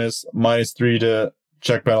dex bonus, -3 to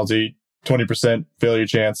check penalty, 20% failure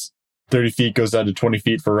chance, 30 feet goes down to 20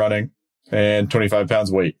 feet for running, and 25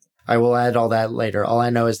 pounds weight. I will add all that later. All I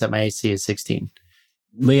know is that my AC is 16.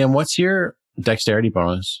 Liam, what's your dexterity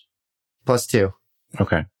bonus? +2.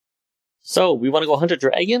 Okay. So, we want to go hunt a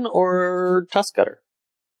dragon or tusk cutter?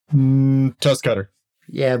 Tusk cutter.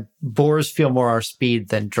 Yeah, boars feel more our speed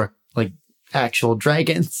than actual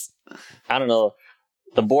dragons. I don't know.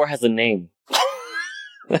 The boar has a name.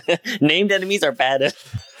 Named enemies are bad.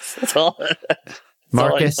 That's all.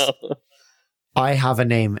 Marcus, all I know. I have a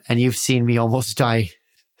name, and you've seen me almost die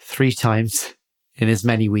 3 times in as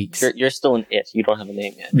many weeks. You're still an it. You don't have a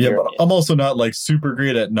name yet. Yeah, You're but an it. I'm also not super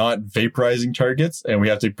great at not vaporizing targets, and we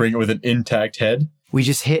have to bring it with an intact head. We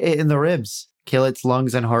just hit it in the ribs, kill its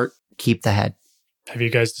lungs and heart, keep the head. Have you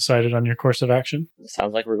guys decided on your course of action?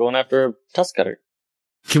 Sounds like we're going after a tusk cutter.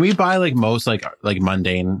 Can we buy most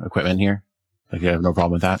mundane equipment here? Like, you have no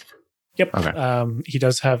problem with that? Yep. Okay. He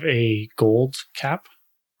does have a gold cap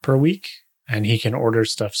per week, and he can order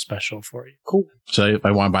stuff special for you. Cool. So if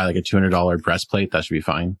I want to buy a $200 breastplate, that should be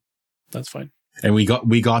fine. That's fine. And we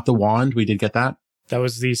got the wand. We did get that? That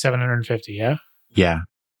was the 750, yeah? Yeah.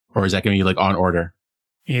 Or is that going to be on order?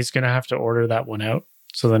 He's going to have to order that one out.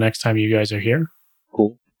 So the next time you guys are here,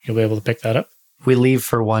 Cool. you'll be able to pick that up. We leave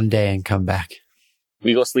for one day and come back.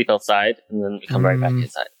 We go sleep outside, and then we come right back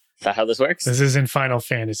inside. Is that how this works? This is in Final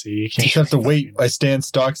Fantasy. You You can't just have to wait. I stand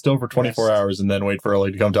stock still for 24 Yes. hours and then wait for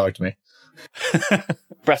Ellie to come talk to me.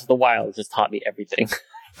 Breath of the Wild just taught me everything.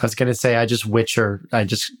 I was going to say, I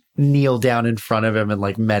just kneel down in front of him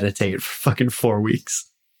and meditate for fucking 4 weeks.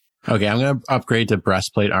 Okay, I'm going to upgrade to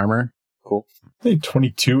breastplate armor. Cool. I think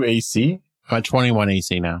 22 AC? I'm at 21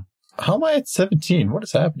 AC now. How am I at 17? What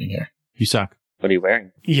is happening here? You suck. What are you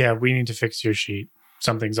wearing? Yeah, we need to fix your sheet.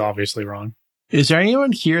 Something's obviously wrong. Is there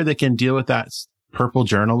anyone here that can deal with that purple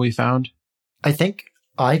journal we found? I think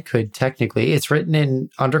I could technically. It's written in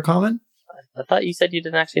Undercommon. I thought you said you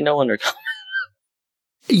didn't actually know Undercommon.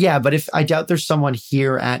 Yeah, but I doubt there's someone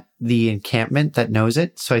here at the encampment that knows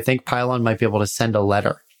it. So I think Pylon might be able to send a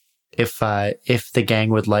letter. If the gang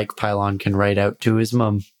would like, Pylon can write out to his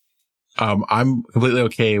mum. I'm completely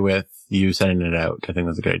okay with you sending it out. I think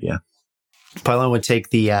that's a good idea. Pylon would take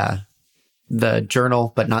the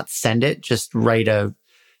journal, but not send it. Just write a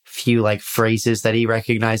few phrases that he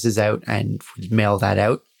recognizes out and mail that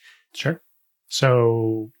out. Sure.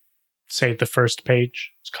 So, say the first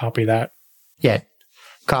page. Just copy that. Yeah,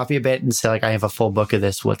 copy a bit and say I have a full book of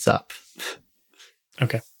this. What's up?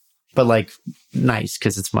 Okay. But nice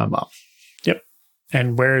because it's my mom. Yep.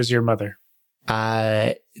 And where is your mother?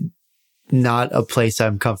 Not a place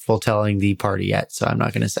I'm comfortable telling the party yet, so I'm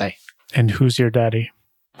not going to say. And who's your daddy?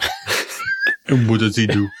 And what does he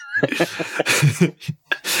do?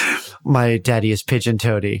 My daddy is Pigeon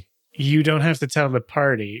Toady. You don't have to tell the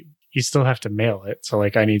party. You still have to mail it. So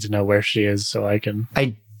I need to know where she is so I can...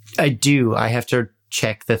 I do. I have to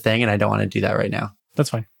check the thing, and I don't want to do that right now. That's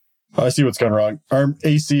fine. I see what's gone wrong.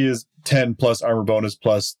 AC is 10 plus armor bonus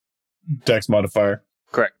plus dex modifier.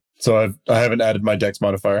 Correct. So I haven't added my dex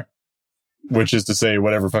modifier, which is to say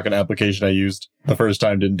whatever fucking application I used the first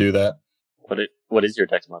time didn't do that. What is your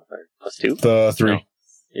dex modifier? +2? The 3. No,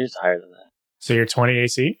 yours is higher than that. So you're 20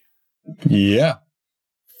 AC? Yeah.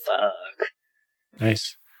 Fuck.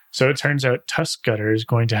 Nice. So it turns out Tusk Gutter is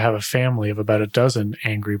going to have a family of about a dozen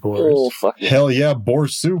angry Oh, boars. fuck. Yeah. Hell yeah, boar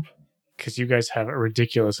soup. Because you guys have a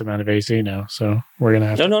ridiculous amount of AC now. So we're going to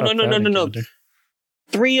have No, to... no, up no, no, that no, no, no. encounter.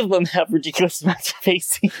 3 of them have ridiculous amounts of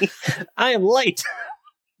AC. I am light.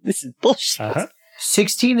 This is bullshit. Uh-huh.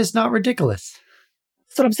 16 is not ridiculous.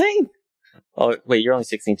 That's what I'm saying. Oh, wait, you're only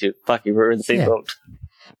 16 too. Fuck you, we're in the same Yeah. boat.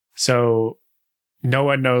 So no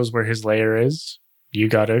one knows where his lair is. You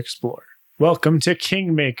got to explore. Welcome to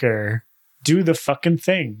Kingmaker. Do the fucking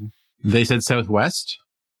thing. They said southwest.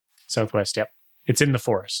 Southwest, yep. It's in the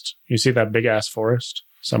forest. You see that big ass forest?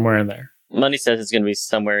 Somewhere in there. Money says it's going to be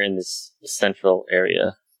somewhere in this central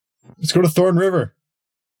area. Let's go to Thorn River.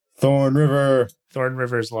 Thorn River. Thorn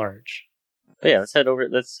River is large. But yeah, let's head over.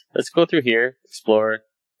 Let's go through here, explore,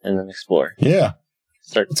 and then explore. Yeah.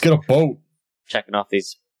 Start Let's get a boat. checking off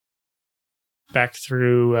these. Back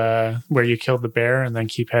through where you killed the bear and then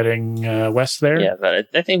keep heading west there. Yeah, but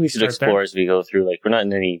I think we should Start explore there. as we go through. Like, we're not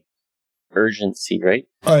in any urgency, right?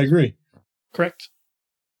 I agree. Correct.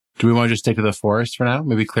 Do we want to just stick to the forest for now?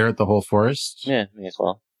 Maybe clear out the whole forest? Yeah, may as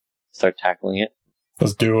well. Start tackling it.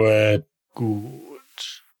 Let's do it. Good.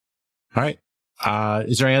 All right.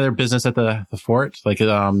 Is there any other business at the fort? Like,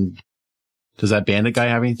 does that bandit guy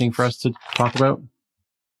have anything for us to talk about?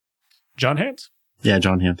 John Hand? Yeah,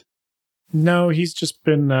 John Hand. No, he's just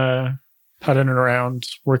been putting around,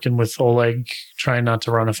 working with Oleg, trying not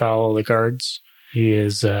to run afoul of the guards. He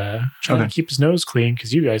is trying Okay. to keep his nose clean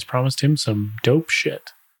because you guys promised him some dope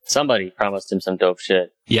shit. Somebody promised him some dope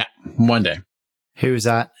shit. Yeah, one day. Who's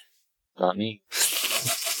that? Not me.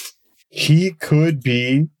 He could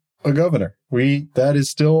be a governor. That is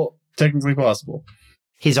still technically possible.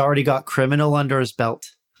 He's already got criminal under his belt.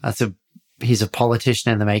 He's a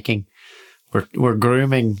politician in the making. We're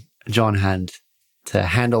grooming John Hand to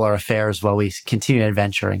handle our affairs while we continue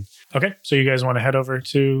adventuring. Okay, so you guys want to head over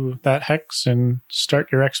to that hex and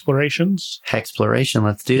start your explorations? Exploration,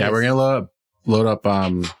 let's do Yeah, this. we're gonna load up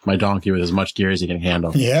my donkey with as much gear as he can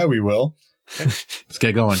handle. Yeah, we will. Let's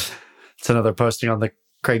get going. It's another posting on the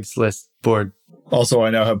Craigslist board. Also,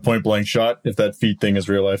 I now have point blank shot if that feet thing is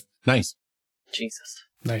real life. Nice. Jesus.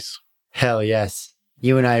 Nice. Hell yes.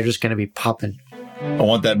 You and I are just going to be popping. I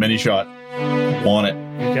want that mini shot. Want it.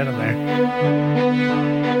 You get him there.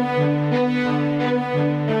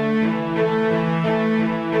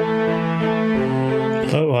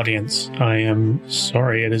 Hello, audience. I am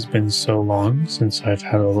sorry it has been so long since I've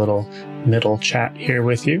had a little middle chat here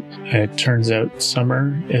with you. It turns out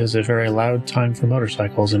summer is a very loud time for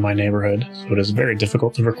motorcycles in my neighborhood, so it is very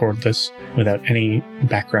difficult to record this without any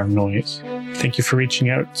background noise. Thank you for reaching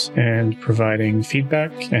out and providing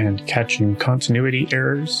feedback and catching continuity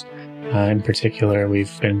errors. In particular,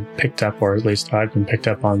 we've been picked up, or at least I've been picked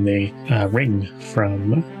up on the ring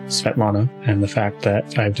from Svetlana and the fact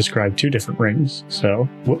that I've described 2 different rings. So,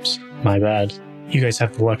 whoops, my bad. You guys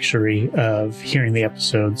have the luxury of hearing the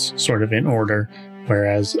episodes sort of in order,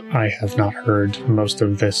 whereas I have not heard most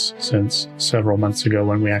of this since several months ago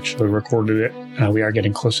when we actually recorded it. We are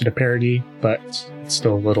getting closer to parity, but it's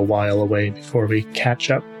still a little while away before we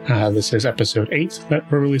catch up. This is episode 8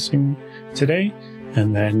 that we're releasing today.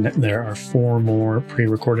 And then there are 4 more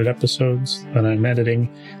pre-recorded episodes that I'm editing,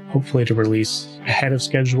 hopefully to release ahead of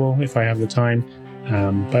schedule if I have the time.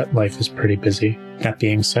 But life is pretty busy. That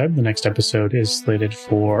being said, the next episode is slated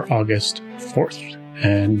for August 4th,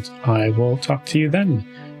 and I will talk to you then.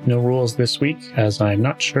 No rules this week, as I'm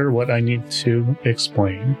not sure what I need to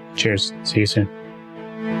explain. Cheers. See you soon.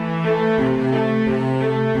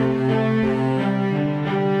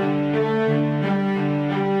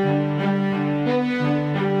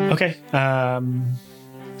 Okay,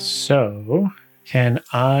 so can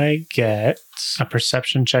I get a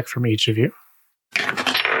perception check from each of you?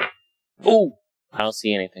 Oh, I don't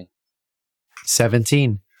see anything.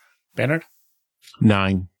 17. Bernard?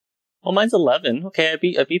 9. Oh, mine's 11. Okay, I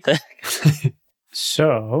beat that.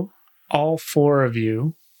 So, all 4 of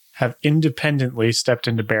you have independently stepped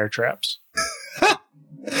into bear traps.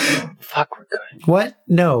 Fuck, we're good. What?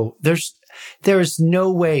 No, there's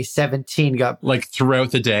no way 17 got... Like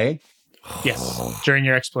throughout the day? Yes, during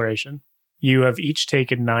your exploration. You have each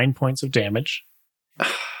taken 9 points of damage.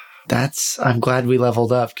 I'm glad we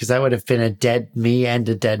leveled up, because that would have been a dead me and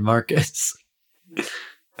a dead Marcus.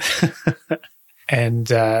 And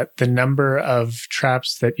the number of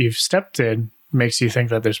traps that you've stepped in makes you think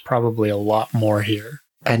that there's probably a lot more here.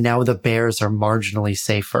 And now the bears are marginally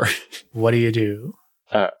safer. What do you do?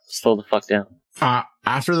 Slow the fuck down.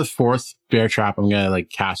 After the 4th bear trap, I'm gonna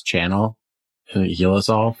cast channel and heal us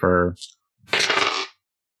all for...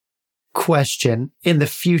 Question. In the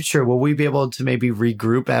future, will we be able to maybe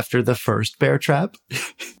regroup after the first bear trap?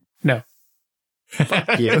 No.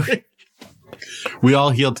 Fuck you. We all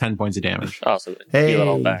healed 10 points of damage. Oh, so Hey. heal it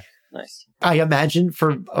all back. Nice. I imagine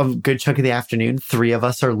for a good chunk of the afternoon, 3 of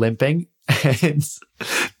us are limping, And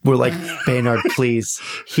we're like, Baynard, please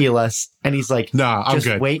heal us. And he's like, Nah, I'm just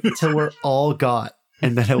good. wait until we're all got,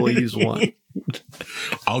 and then I will use one.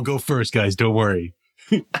 I'll go first, guys. Don't worry.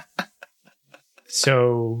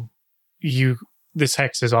 So this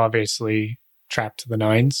hex is obviously trapped to the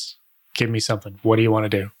nines. Give me something. What do you want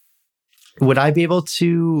to do? Would I be able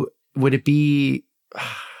to, would it be,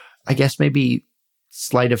 I guess maybe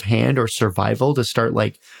sleight of hand or survival to start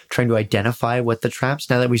like trying to identify what the traps,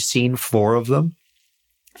 now that we've seen 4 of them,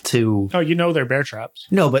 to, Oh, you know they're bear traps.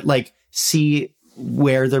 no, but like see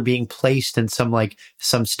where they're being placed and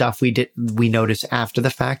some stuff we notice after the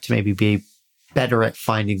fact to maybe be better at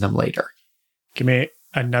finding them later. Give me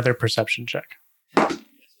another perception check.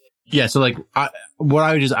 Yeah, so like I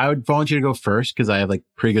would volunteer to go first because I have like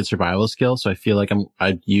pretty good survival skills. So I feel like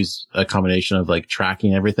I'd use a combination of like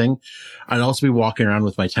tracking everything. I'd also be walking around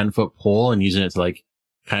with my 10-foot pole and using it to like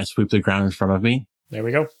kind of sweep the ground in front of me. There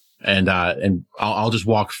we go. And I'll just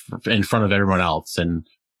walk in front of everyone else and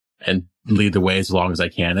lead the way as long as I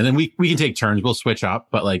can. And then we can take turns. We'll switch up,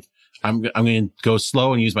 but like I'm going to go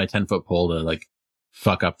slow and use my 10-foot pole to like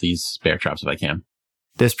fuck up these bear traps if I can.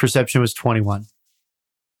 This perception was 21.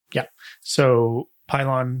 So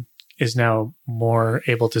Pylon is now more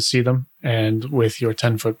able to see them. And with your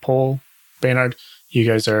 10-foot pole, Baynard, you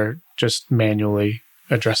guys are just manually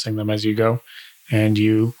addressing them as you go. And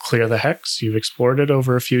you clear the hex. You've explored it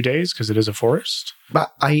over a few days because it is a forest.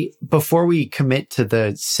 But before we commit to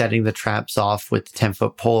the setting the traps off with the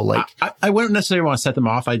 10-foot pole, like I wouldn't necessarily want to set them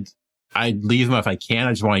off. I'd leave them if I can.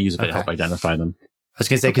 I just want to use it to help identify them. I was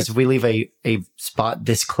going to say, because if we leave a spot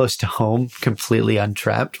this close to home completely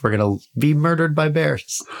untrapped, we're going to be murdered by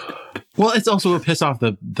bears. Well, it's also a piss off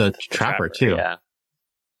the trapper too. Yeah.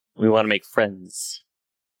 We want to make friends.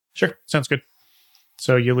 Sure. Sounds good.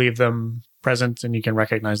 So you leave them present and you can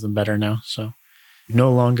recognize them better now. So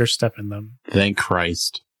no longer step in them. Thank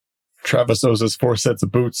Christ. Travis owes us 4 sets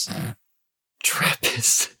of boots.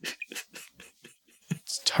 Travis.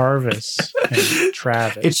 It's Tarvis and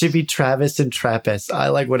Travis. It should be Travis and Trappist. I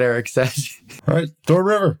like what Eric said. All right, Thorn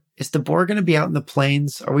River. Is the boar going to be out in the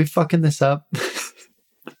plains? Are we fucking this up?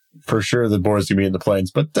 For sure the boar's going to be in the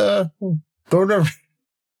plains, but Thorn River.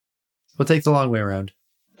 We'll take the long way around.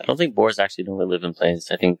 I don't think boars actually don't live in plains.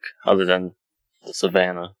 I think other than the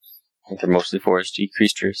savannah, I think they're mostly foresty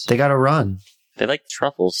creatures. They got to run. They like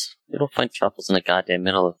truffles. You don't find truffles in the goddamn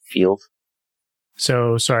middle of the field.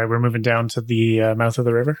 So, sorry, we're moving down to the mouth of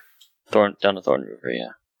the river. Down to Thorn River,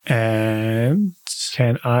 yeah. And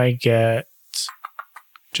can I get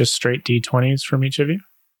just straight D20s from each of you?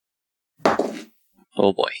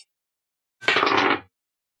 Oh boy.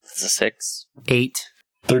 That's a 6. 8.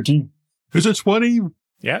 13. Is it 20?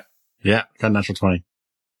 Yeah. Yeah, got a natural 20.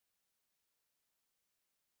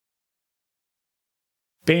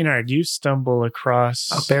 Baynard, you stumble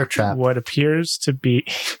across A bear trap. what appears to be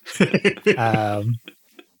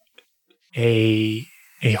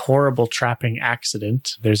a horrible trapping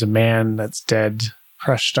accident. There's a man that's dead,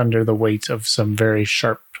 crushed under the weight of some very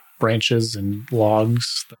sharp branches and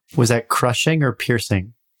logs. Was that crushing or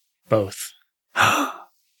piercing? Both. Can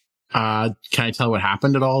I tell what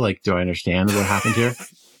happened at all? Like, do I understand what happened here?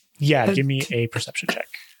 Yeah, give me a perception check.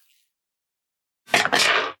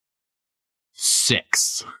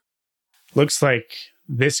 6. Looks like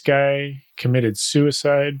this guy committed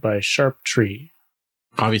suicide by a sharp tree.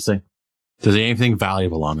 Obviously. Does he have anything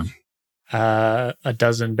valuable on him? A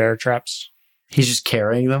dozen bear traps. He's just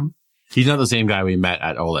carrying them? He's not the same guy we met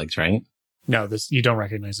at Oleg's, right? No, you don't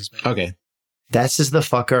recognize this man. Okay. That's just the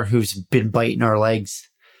fucker who's been biting our legs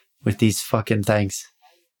with these fucking things.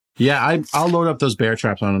 Yeah, I'll load up those bear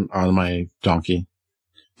traps on my donkey.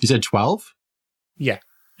 You said 12? Yeah,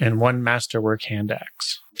 and one masterwork hand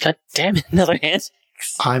axe. God damn it, another hand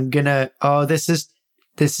axe. I'm gonna... Oh, this is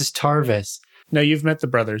Tarvis. No, you've met the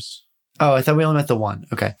brothers. Oh, I thought we only met the one.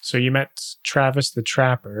 Okay. So you met Travis the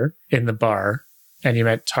Trapper in the bar, and you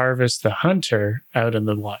met Tarvis the Hunter out in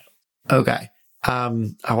the wild. Okay. I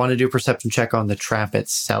want to do a perception check on the trap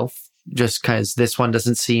itself, just because this one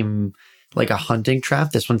doesn't seem like a hunting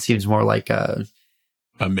trap. This one seems more like a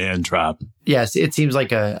man trap. Yes, it seems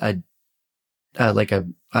like a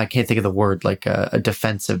I can't think of the word, like a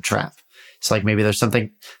defensive trap. It's like maybe there's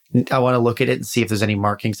something. I want to look at it and see if there's any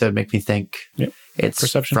markings that would make me think it's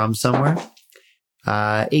Perception. from somewhere.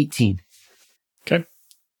 18. Okay.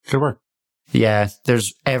 Good work. Yeah,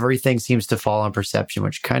 there's everything seems to fall on perception,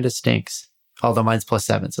 which kind of stinks. Although mine's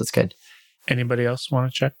 +7, so it's good. Anybody else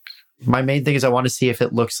want to check? My main thing is I want to see if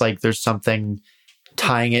it looks like there's something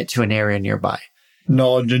tying it to an area nearby.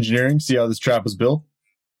 Knowledge engineering, see how this trap was built?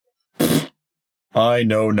 I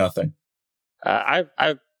know nothing. I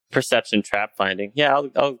Perception trap finding. Yeah,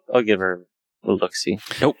 I'll give her a look-see.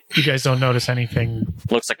 Nope. You guys don't notice anything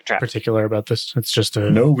Looks like a trap. particular about this. It's just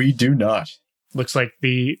No, we do not. looks like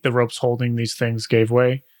the ropes holding these things gave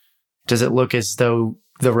way. Does it look as though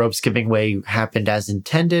the ropes giving way happened as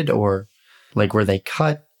intended, or like were they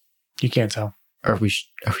cut? You can't tell. Are we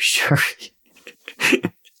sure?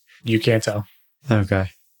 You can't tell. Okay.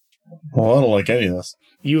 Well, I don't like any of this.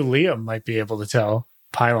 You, Liam, might be able to tell.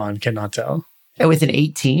 Pylon cannot tell. And with an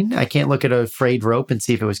 18, I can't look at a frayed rope and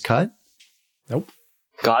see if it was cut. Nope.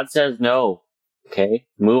 God says no. Okay,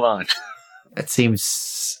 move on. That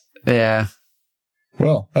seems, yeah.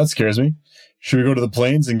 Well, that scares me. Should we go to the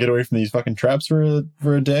plains and get away from these fucking traps for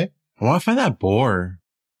a day? I want to find that boar.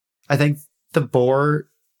 I think the boar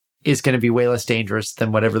is going to be way less dangerous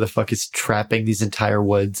than whatever the fuck is trapping these entire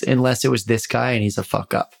woods, unless it was this guy and he's a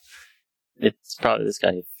fuck up. It's probably this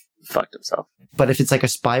guy who fucked himself. But if it's like a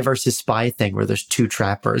spy versus spy thing where there's two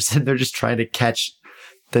trappers and they're just trying to catch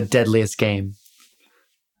the deadliest game.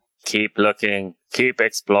 Keep looking. Keep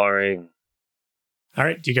exploring. All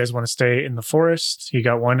right. Do you guys want to stay in the forest? You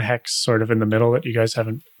got one hex sort of in the middle that you guys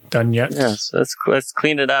haven't done yet. Yeah, so let's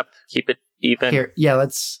clean it up. Keep it even. Here, yeah,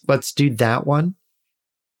 let's do that one.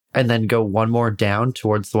 And then go one more down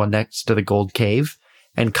towards the one next to the gold cave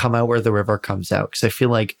and come out where the river comes out. Because I feel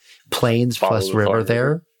like plains Follow plus the river Thorn there,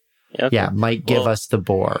 River. Okay. yeah, might give Well, us the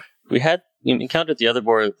boar. We encountered the other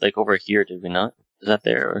boar like over here, did we not? Is that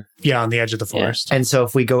there? Or? Yeah, on the edge of the forest. And so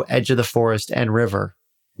if we go edge of the forest and river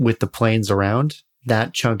with the plains around,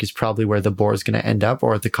 that chunk is probably where the boar is going to end up,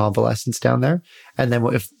 or at the convalescence down there. And then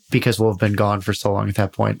because we'll have been gone for so long at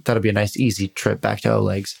that point, that'll be a nice easy trip back to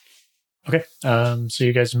Oleg's. Okay. So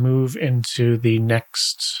you guys move into the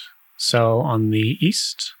next cell on the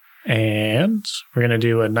east, and we're going to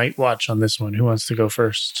do a night watch on this one. Who wants to go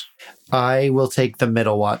first? I will take the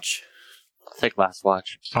middle watch. I'll take last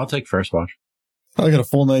watch. I'll take first watch. I got a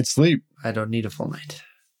full night's sleep. I don't need a full night.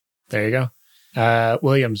 There you go.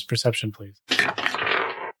 Williams, perception, please.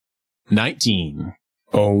 19.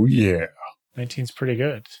 Oh, yeah. 19's pretty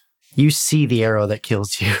good. You see the arrow that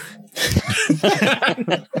kills you.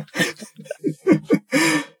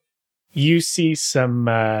 You see some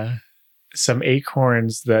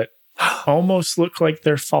acorns that almost look like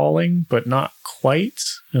they're falling, but not quite.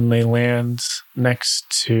 And they land next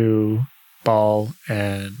to Ball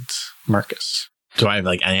and Marcus. Do I have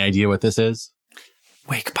like any idea what this is?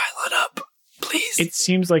 Wake Pylon up, please. It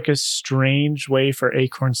seems like a strange way for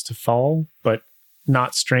acorns to fall, but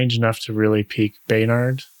not strange enough to really pique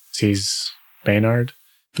Baynard. He's Baynard.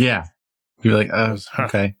 Yeah. You're like, oh, Huh.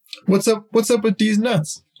 okay. What's up with these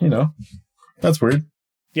nuts? You know, that's weird.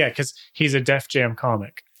 Yeah, because he's a Def Jam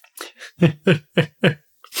comic.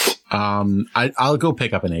 I'll go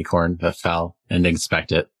pick up an acorn that fell and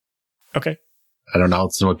inspect it. Okay. I don't know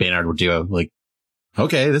what Baynard would do. Like,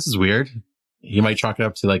 okay, this is weird. He might chalk it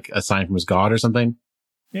up to like a sign from his god or something.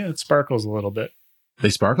 Yeah, it sparkles a little bit. They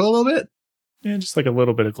sparkle a little bit. Yeah, just like a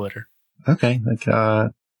little bit of glitter. Okay, like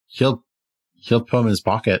he'll put them in his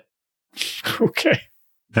pocket. Okay.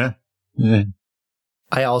 Huh? Yeah.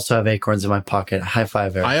 I also have acorns in my pocket. High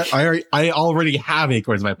five, Eric. I already have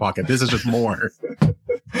acorns in my pocket. This is just more.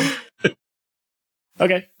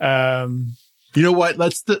 Okay. You know what?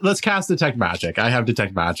 Let's cast detect magic. I have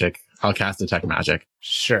detect magic. I'll cast detect magic.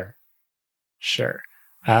 Sure.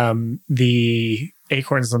 The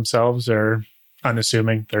acorns themselves are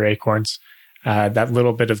unassuming. They're acorns. That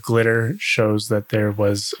little bit of glitter shows that there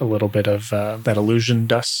was a little bit of that illusion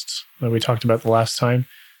dust that we talked about the last time.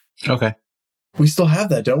 Okay. We still have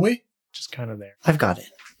that, don't we? Just kind of there. I've got it.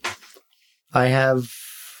 I have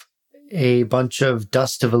a bunch of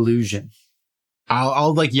dust of illusion.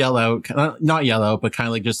 I'll like yell out, not yell out, but kind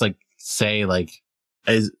of like just like say like,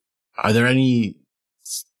 is there anyone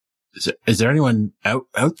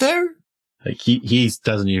out there? Like he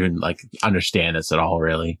doesn't even like understand this at all,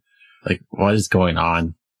 really. Like, what is going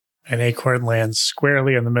on? An acorn lands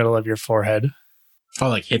squarely in the middle of your forehead. Oh,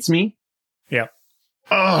 like hits me? Yeah.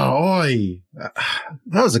 Oh, oi.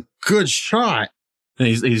 That was a good shot. And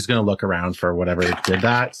he's going to look around for whatever did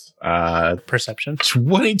that. Perception.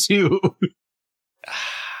 22.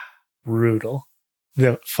 Brutal.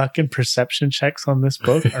 The fucking perception checks on this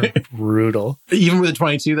book are brutal. Even with a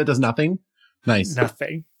 22, that does nothing? Nice.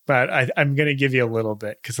 Nothing. But I'm going to give you a little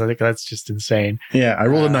bit because I think that's just insane. Yeah, I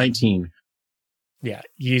rolled a 19. Yeah.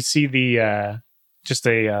 You see the, just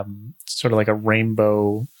a sort of like a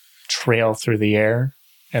rainbow trail through the air,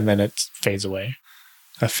 and then it fades away.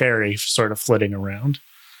 A fairy sort of flitting around.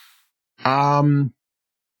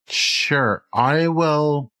 Sure.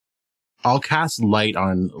 I'll cast light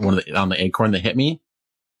on on the acorn that hit me.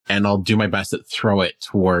 and I'll do my best to throw it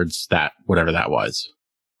towards that, whatever that was.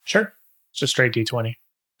 Sure. Just straight D20.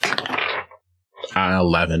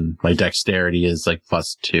 11. My dexterity is like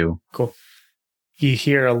 +2. Cool. You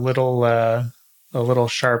hear a little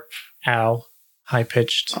sharp ow, high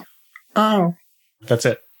pitched. Oh. That's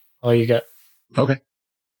it. All you got. Okay.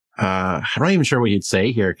 I'm not even sure what you'd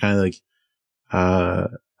say here. Kind of like,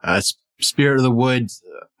 spirit of the woods.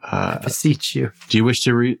 I beseech you. Do you wish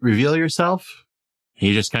to reveal yourself?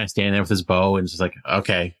 He just kind of standing there with his bow and just like,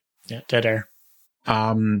 okay. Yeah, dead air.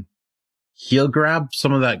 He'll grab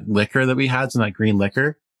some of that liquor that we had, some of that green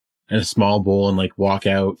liquor, in a small bowl and like walk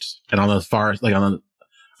out. And on the far, like on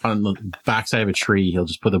the backside of a tree, he'll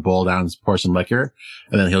just put the bowl down and pour some liquor,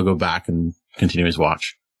 and then he'll go back and continue his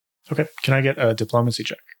watch. Okay. Can I get a diplomacy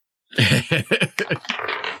check?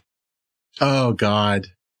 Oh God.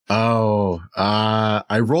 Oh,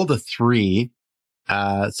 I rolled a 3.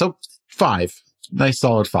 So 5. Nice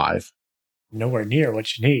solid 5. Nowhere near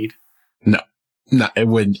what you need. No, it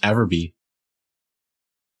wouldn't ever be.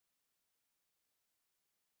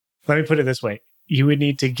 Let me put it this way. You would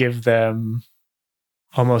need to give them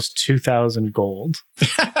almost 2,000 gold.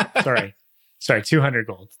 Sorry, 200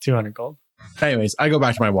 gold. 200 gold. Anyways, I go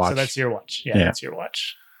back to my watch. So that's your watch. Yeah, Yeah. that's your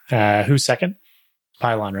watch. Who's second?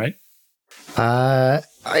 Pylon, right? I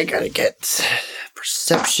gotta get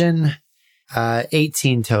perception.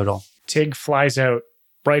 18 total. Tig flies out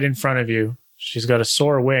right in front of you. She's got a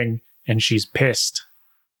sore wing and she's pissed.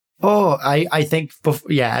 Oh, I think,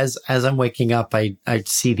 as I'm waking up, I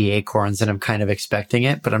see the acorns and I'm kind of expecting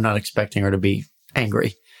it, but I'm not expecting her to be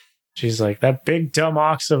angry. She's like, that big dumb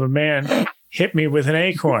ox of a man hit me with an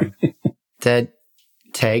acorn.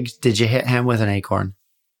 Tig, did you hit him with an acorn?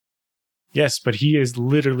 Yes, but he is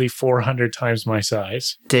literally 400 times my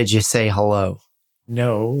size. Did you say hello?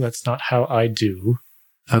 No, that's not how I do.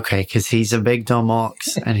 Okay, because he's a big dumb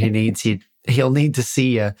ox and he'll need to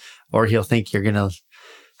see you, or he'll think you're gonna,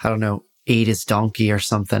 I don't know, eat his donkey or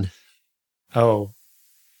something. Oh.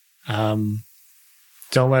 Don't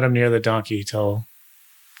let him near the donkey till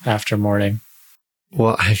after morning.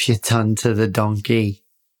 What have you done to the donkey?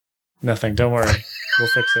 Nothing. Don't worry. We'll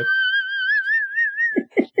fix it.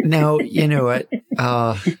 No, you know what?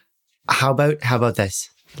 How about this?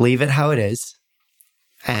 Leave it how it is,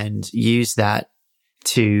 and use that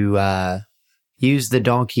to use the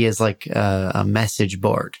donkey as like a message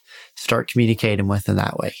board. Start communicating with him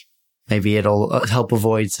that way. Maybe it'll help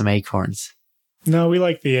avoid some acorns. No, we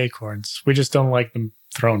like the acorns. We just don't like them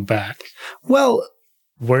thrown back. Well,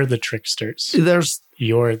 We're the tricksters.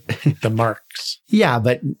 You're the marks. Yeah,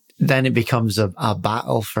 but then it becomes a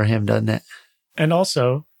battle for him, doesn't it? And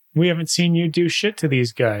also, we haven't seen you do shit to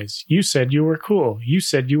these guys. You said you were cool. You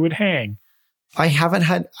said you would hang. I haven't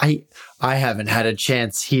had a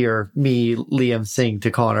chance here, me, Liam, sing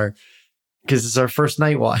to Connor, because it's our first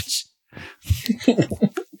night watch.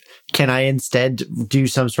 Can I instead do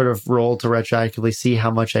some sort of roll to retroactively see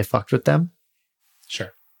how much I fucked with them?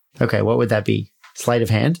 Sure. Okay, what would that be? Sleight of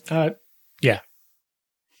hand? Yeah.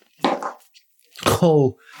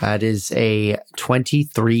 Oh, that is a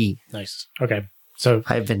 23. Nice. Okay. So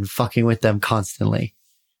I've been fucking with them constantly.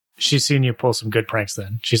 she's seen you pull some good pranks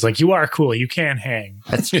then. She's like, you are cool. You can hang.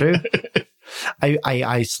 That's true.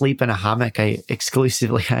 I sleep in a hammock. I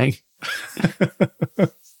exclusively hang.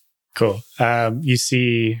 Cool. You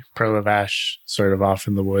see Perlavash sort of off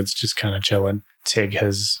in the woods, just kind of chilling. Tig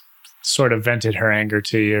has sort of vented her anger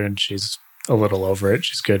to you, and she's a little over it.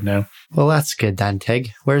 She's good now. Well, that's good then,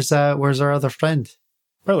 Tig. Where's our other friend?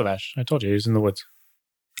 Perlavash, I told you, he's in the woods.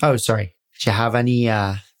 Oh, sorry. Do you have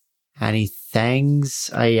any things?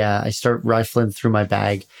 I start rifling through my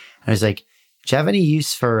bag. And I was like, do you have any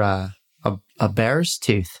use for a bear's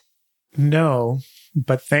tooth? No,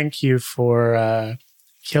 but thank you for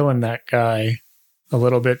killing that guy a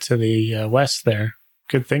little bit to the west there.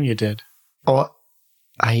 Good thing you did. Oh,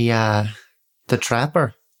 the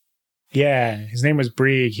trapper. Yeah, his name was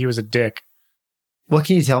Brieg. He was a dick. What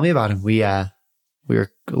can you tell me about him? We were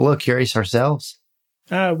a little curious ourselves.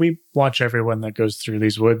 We watch everyone that goes through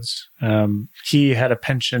these woods. He had a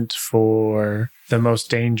penchant for the most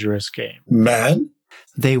dangerous game. Man?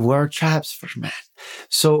 They were traps for man.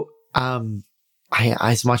 So,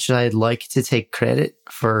 as much as I'd like to take credit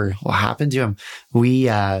for what happened to him, we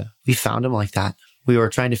found him like that. We were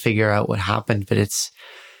trying to figure out what happened, but it's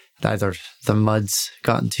either the mud's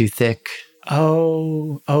gotten too thick.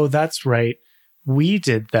 Oh, that's right. We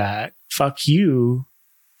did that. Fuck you.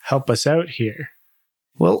 Help us out here.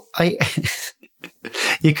 Well,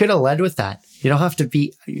 you could have led with that. You don't have to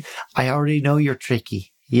be, I already know you're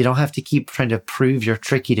tricky. You don't have to keep trying to prove you're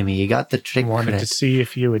tricky to me. You got the trick Wanted credit. to see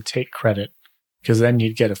if you would take credit. because then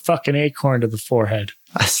you'd get a fucking acorn to the forehead.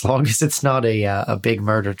 As long as it's not a big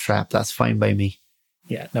murder trap, that's fine by me.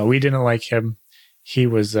 Yeah, no, we didn't like him. He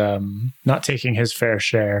was not taking his fair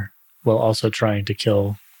share while also trying to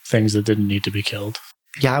kill things that didn't need to be killed.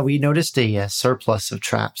 Yeah, we noticed a surplus of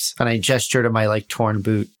traps, and I gestured to my torn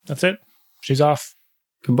boot. That's it. She's off.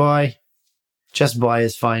 Goodbye. Just bye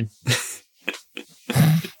is fine.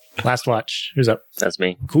 Last watch. Who's up? That's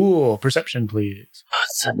me. Cool. Perception, please.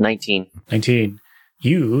 It's 19. 19.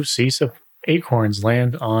 You see some acorns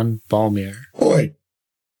land on Balmir. Oi.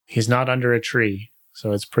 He's not under a tree,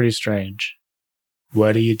 so it's pretty strange.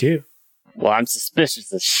 What do you do? Well, I'm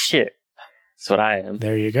suspicious as shit. That's what I am.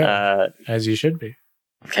 There you go. As you should be.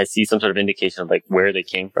 Can I see some sort of indication of where they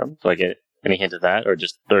came from? So I get any hint of that, or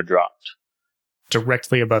just they're dropped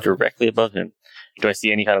Directly above him. directly above him? Do I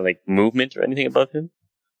see any kind of movement or anything above him?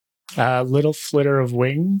 A little flitter of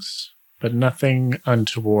wings, but nothing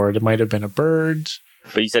untoward. It might have been a bird.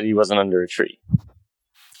 But you said he wasn't under a tree,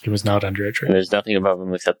 He was not under a and tree. there's nothing above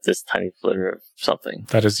him except this tiny flitter of something.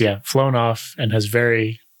 That is, flown off and has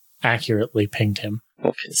very accurately pinged him.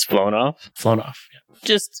 Okay, it's flown off. Flown off. Yeah.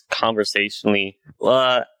 Just conversationally.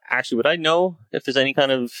 Actually, would I know if there's any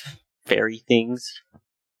kind of fairy things?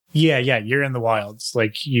 Yeah, you're in the wilds.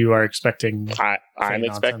 You are expecting I'm nonsense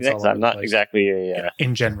expecting all that 'cause over I'm the not place. exactly a.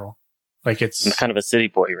 in general. It's I'm kind of a city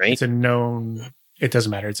boy, right? it's a known. It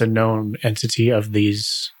doesn't matter. It's a known entity of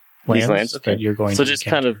these lands, okay. that you're going So to just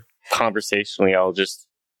encounter. kind of conversationally, I'll just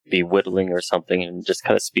be whittling or something and just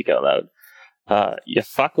kind of speak out loud. You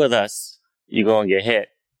fuck with us, you go and get hit.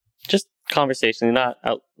 Just conversationally, not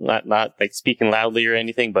speaking loudly or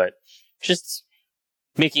anything, but just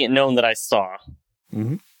making it known that I saw.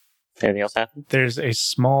 Mhm. Anything else happen? There's a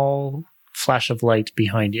small flash of light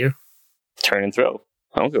behind you. Turn and throw.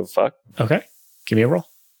 I don't give a fuck. Okay, give me a roll.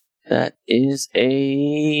 That is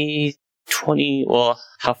a 20. Well,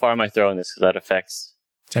 how far am I throwing this? Because that affects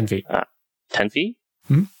 10 feet. 10 feet?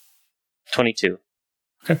 Mhm. 22.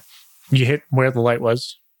 You hit where the light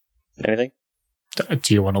was. Anything?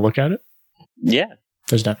 Do you want to look at it? Yeah.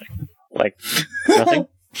 There's nothing. Nothing?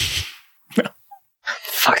 No.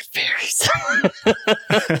 Fucking fairies.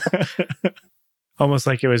 Almost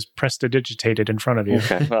like it was prestidigitated in front of you.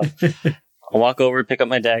 Okay, well, I'll walk over, pick up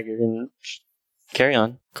my dagger, and carry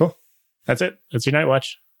on. Cool. That's it. That's your night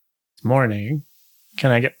watch. It's morning.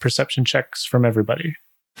 Can I get perception checks from everybody?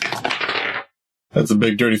 That's a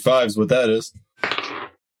big dirty 5's what that is.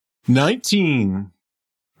 19.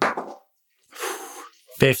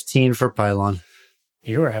 15 for Pylon.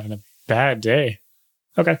 You are having a bad day.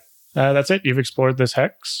 Okay. That's it. You've explored this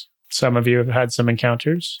hex. Some of you have had some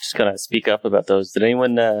encounters. Just gonna speak up about those. Did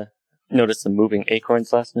anyone notice some moving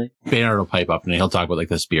acorns last night? Baynard will pipe up and he'll talk about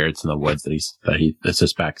the spirits in the woods that he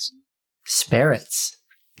suspects. Spirits.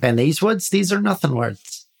 And these woods, these are nothing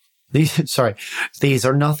woods. These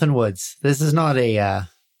are nothing woods. This is not a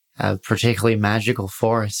particularly magical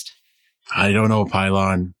forest. I don't know,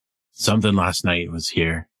 Pylon. Something last night was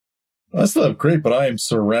here. That's not great, but I am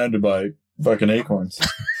surrounded by fucking acorns.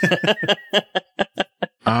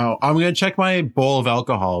 I'm going to check my bowl of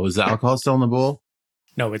alcohol. Was the alcohol still in the bowl?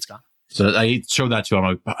 No, it's gone. So I showed that to him.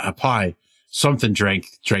 I'm like, Pie, something drank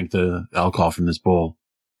the alcohol from this bowl.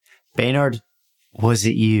 Baynard, was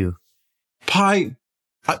it you? Pie,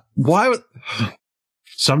 why would...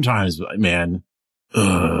 Sometimes, man.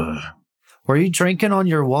 Ugh. Were you drinking on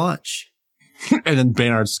your watch? And then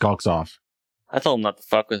Baynard skulks off. I told him not to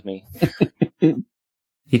fuck with me.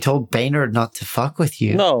 You told Baynard not to fuck with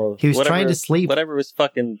you. No. He was trying to sleep. Whatever was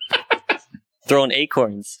fucking throwing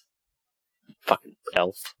acorns. Fucking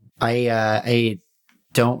elf. I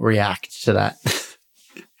don't react to that.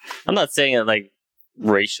 I'm not saying it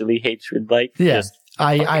racially hatred, Yeah. just,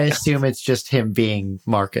 I assume it's just him being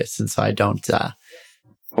Marcus, and so I don't. are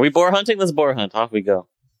we boar hunting? Let's boar hunt. Off we go.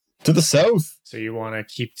 To the south. So you want to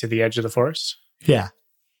keep to the edge of the forest? Yeah.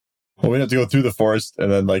 Well, we have to go through the forest,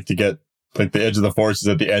 and then to get the edge of the forest is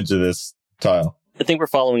at the edge of this tile. I think we're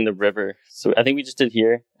following the river. So I think we just did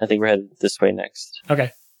here. I think we're headed this way next.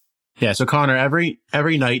 Okay. Yeah, so Connor, every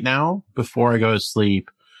night now, before I go to sleep,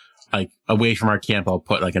 away from our camp, I'll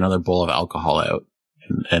put another bowl of alcohol out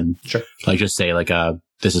and Sure. just say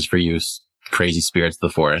this is for you, crazy spirits of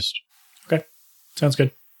the forest. Sounds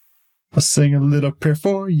good. I'll sing a little prayer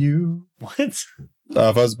for you. What? If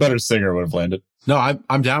I was a better singer, I would have landed. No,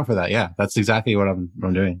 I'm down for that. Yeah, that's exactly what I'm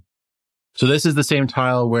doing. So this is the same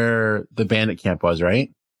tile where the bandit camp was, right?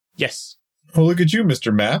 Yes. Oh, look at you,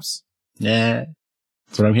 Mr. Maps. Yeah,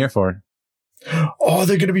 that's what I'm here for. Oh,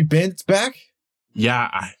 they're going to be bandits back? Yeah,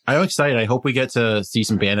 I'm excited. I hope we get to see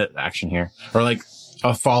some bandit action here, or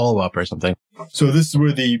A follow-up or something. So this is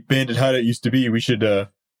where the bandit hideout used to be. We should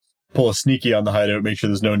pull a sneaky on the hideout, make sure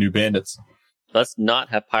there's no new bandits. Let's not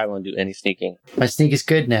have Pylon do any sneaking. My sneak is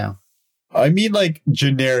good now. I mean, like,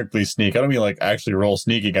 generically sneak. I don't mean, like, actually roll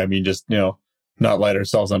sneaking. I mean, just, not light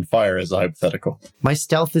ourselves on fire as a hypothetical. My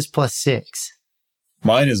stealth is +6.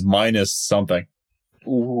 Mine is minus something.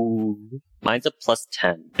 Ooh. Mine's a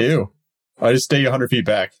 +10. Ew. I just stay 100 feet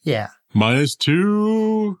back. Yeah.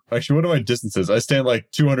 -2. Actually, what are my distances? I stand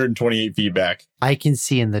like 228 feet back. I can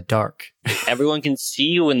see in the dark. Everyone can see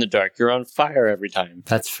you in the dark. You're on fire every time.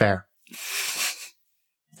 That's fair.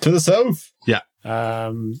 To the south.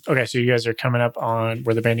 Okay, so you guys are coming up on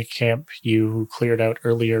where the bandit camp you cleared out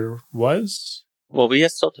earlier was. Well, we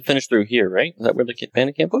still have to finish through here, right? Is that where the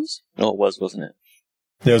bandit camp was? No, it was, wasn't it?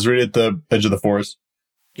 Yeah, I was right at the edge of the forest.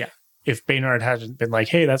 Yeah. If Baynard hadn't been like,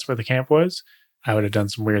 hey, that's where the camp was, I would have done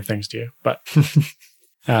some weird things to you. But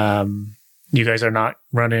you guys are not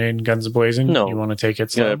running in guns a-blazing? No. You want to take it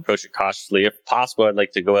Just gonna slow? approach it cautiously. If possible, I'd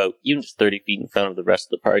like to go out even just 30 feet in front of the rest of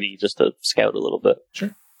the party just to scout a little bit.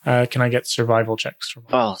 Sure. Can I get survival checks from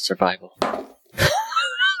Oh, survival.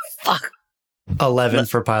 Fuck. 11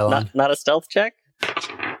 for Pylon. Not a stealth check?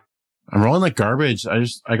 I'm rolling like garbage.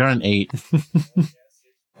 I got an 8.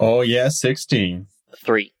 Oh, yeah, 16.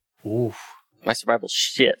 3. Oof. My survival's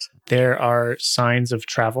shit. There are signs of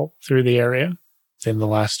travel through the area in the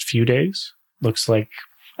last few days. Looks like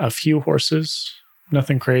a few horses,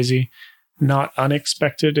 nothing crazy. Not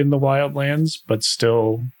unexpected in the wildlands, but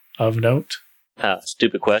still of note.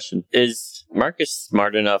 Stupid question. Is Marcus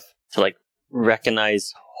smart enough to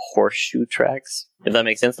recognize horseshoe tracks? If that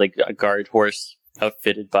makes sense, like a guard horse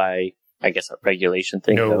outfitted by, I guess, a regulation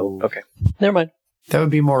thing. No. though. Okay. Never mind. That would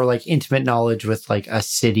be more like intimate knowledge with like a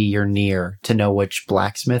city you're near to know which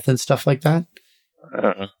blacksmith and stuff like that.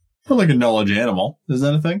 Or like a knowledge animal. Is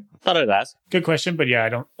that a thing? Thought I'd ask. Good question, but yeah, I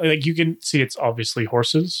don't like. You can see it's obviously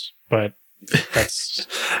horses, but that's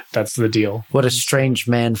the deal. What a strange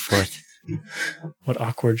man foot. What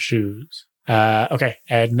awkward shoes. Okay,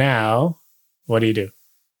 and now what do you do?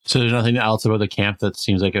 So there's nothing else about the camp that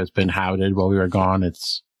seems like it's been hounded while we were gone.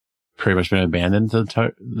 It's pretty much been abandoned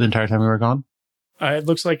the entire time we were gone. It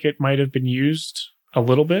looks like it might have been used a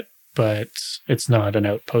little bit, but it's not an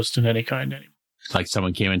outpost in any kind anymore. It's like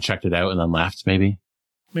someone came and checked it out and then left, maybe.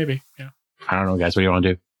 Maybe, yeah. I don't know, guys. What do you want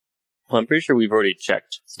to do? Well, I'm pretty sure we've already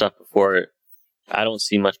checked stuff before. I don't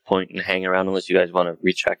see much point in hanging around unless you guys want to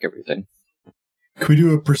recheck everything. Could we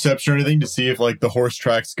do a perception or anything to see if like the horse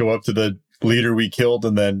tracks go up to the leader we killed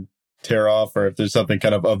and then tear off, or if there's something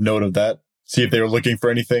kind of note of that? See if they were looking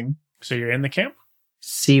for anything. So you're in the camp?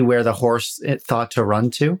 See where the horse it thought to run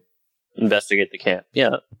to? Investigate the camp.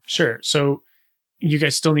 Yeah. Sure. So you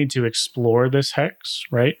guys still need to explore this hex,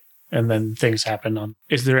 right? And then things happen on.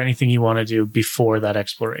 Is there anything you want to do before that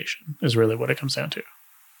exploration? Is really what it comes down to.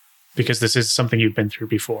 Because this is something you've been through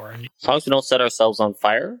before. And As long as we don't set ourselves on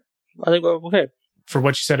fire, I think we're okay. for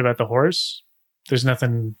what you said about the horse, there's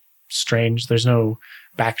nothing strange. There's no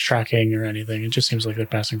backtracking or anything. It just seems like they're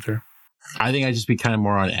passing through. I think I'd just be kind of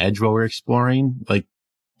more on edge while we're exploring, like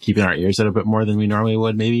keeping our ears out a bit more than we normally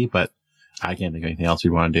would, maybe. But I can't think of anything else we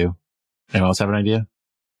want to do. Anyone else have an idea?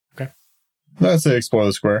 I'd say explore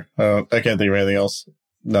the square. I can't think of anything else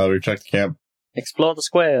now that we've checked the camp. Explore the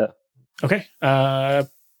square. Okay.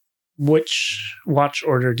 Which watch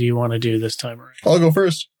order do you want to do this time around? I'll go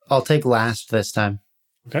first. I'll take last this time.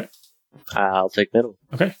 Okay. I'll take middle.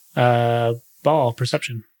 Okay. Ball,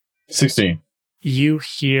 perception. 16. You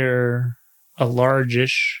hear a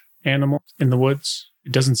large-ish animal in the woods.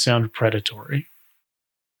 It doesn't sound predatory.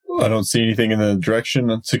 I don't see anything in the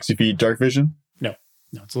direction on 60 feet dark vision. No,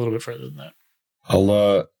 it's a little bit further than that.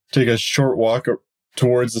 I'll take a short walk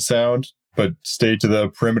towards the sound, but stay to the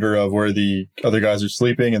perimeter of where the other guys are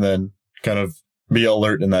sleeping and then kind of be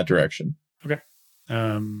alert in that direction.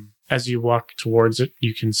 As you walk towards it,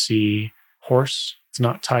 you can see horse. It's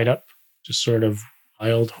not tied up, just sort of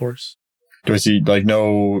wild horse. Do I see like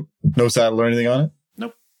no saddle or anything on it?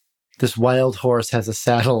 Nope. This wild horse has a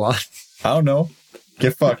saddle on. I don't know.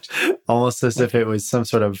 Get fucked. Almost as if it was some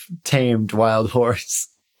sort of tamed wild horse.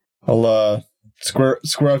 I'll square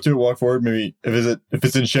up to it, walk forward. Maybe if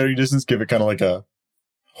it's in shouting distance, give it kind of like a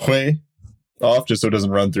hui off, just so it doesn't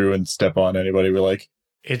run through and step on anybody we like.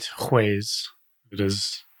 It weighs. It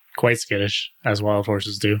is quite skittish, as wild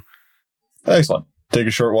horses do. Excellent. Take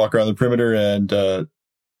a short walk around the perimeter and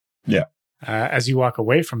As you walk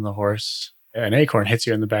away from the horse, an acorn hits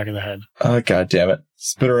you in the back of the head. God damn it.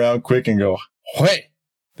 Spin around quick and go hui.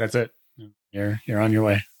 That's it. You're on your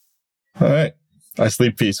way. All right. I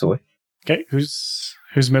sleep peacefully. Okay, who's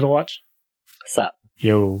middle watch? What's up?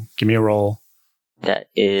 Yo, give me a roll. That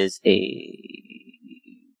is a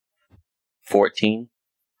 14.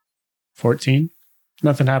 14.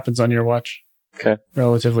 Nothing happens on your watch. Okay.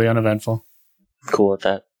 Relatively uneventful. Cool with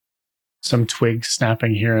that. Some twigs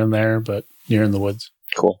snapping here and there, but you're in the woods.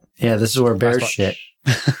 Cool. Yeah, this is where bears Last shit.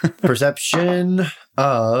 watch. Perception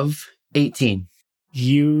of 18.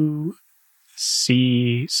 You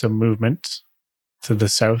see some movement to the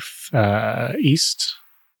south east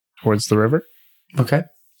towards the river, Okay.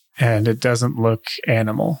 and it doesn't look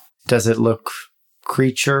animal. Does it look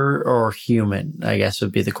creature or human? I guess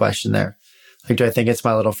would be the question there. Like, do I think it's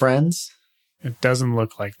my little friends? It doesn't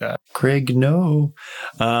look like that. Craig, no.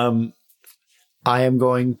 I am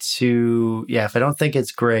going to, if I don't think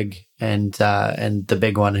it's Grig and the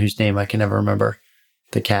big one whose name I can never remember,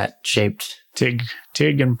 the cat shaped Tig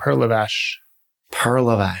and Perlavash.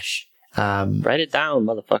 Perlavash. Write it down,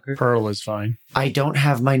 motherfucker. Pearl is fine. I don't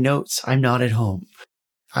have my notes. I'm not at home.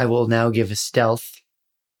 I will now give a stealth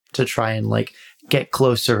to try and get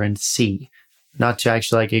closer and see, not to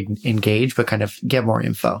actually engage, but kind of get more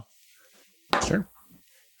info. Sure.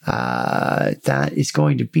 That is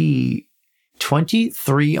going to be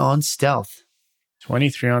 23 on stealth.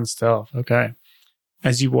 23 on stealth. Okay.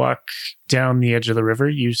 As you walk down the edge of the river,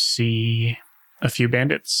 you see a few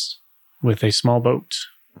bandits with a small boat.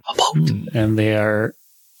 A boat. And they are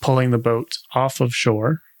pulling the boat off of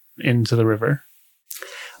shore into the river.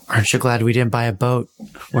 Aren't you glad we didn't buy a boat?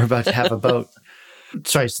 We're about to have a boat.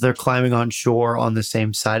 Sorry, so they're climbing on shore on the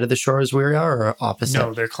same side of the shore as we are, or opposite?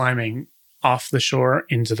 No, they're climbing off the shore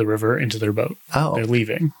into the river, into their boat. Oh. They're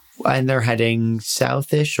leaving. And they're heading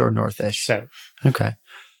southish or northish? South. Okay.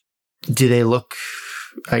 Do they look,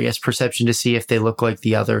 I guess, perception to see if they look like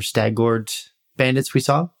the other Stagord bandits we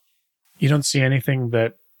saw? You don't see anything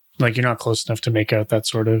that, you're not close enough to make out that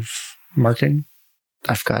sort of marking.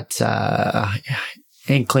 I've got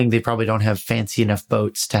inkling they probably don't have fancy enough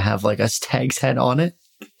boats to have a stag's head on it.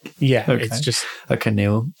 Yeah, Okay. It's just, A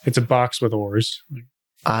canoe. it's a box with oars.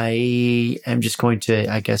 I am just going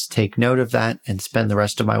to, I guess, take note of that and spend the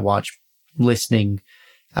rest of my watch listening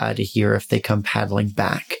to hear if they come paddling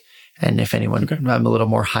back. And if anyone, Okay. I'm a little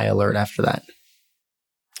more high alert after that.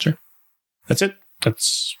 Sure. That's it.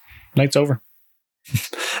 Night's over.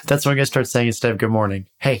 That's what I'm going to start saying instead of good morning.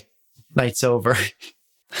 Hey, night's over.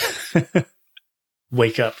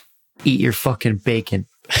 Wake up. Eat your fucking bacon.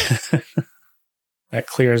 That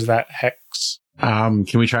clears that hex. Can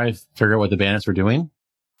we try to figure out what the bandits were doing?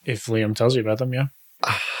 If Liam tells you about them, yeah.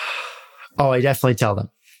 Oh, I definitely tell them.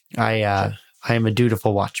 I am a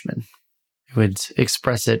dutiful watchman. I would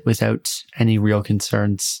express it without any real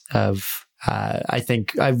concerns of, I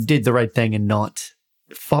think I did the right thing in not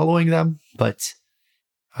following them, but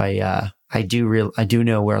I do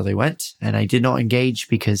know where they went, and I did not engage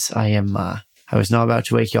because I was not about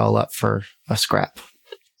to wake you all up for a scrap.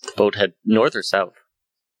 The boat head north or south?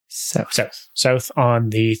 South on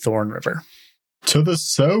the Thorn River. To the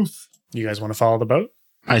south. You guys want to follow the boat?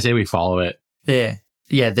 I say we follow it.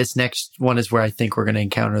 Yeah, this next one is where I think we're going to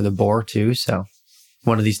encounter the boar too, so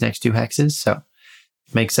one of these next two hexes, so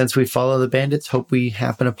makes sense we follow the bandits, hope we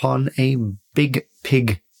happen upon a big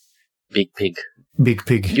pig. Big pig. Big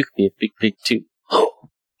pig. You could be a big pig too. Oh,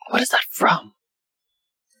 what is that from?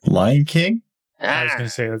 Lion King? I was going to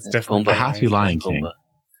say that's definitely... Pumbaa. It has to be Lion King. Pumbaa.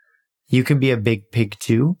 You can be a big pig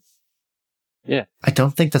too? Yeah. I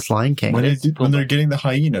don't think that's Lion King. When they're getting the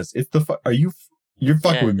hyenas, it's the you're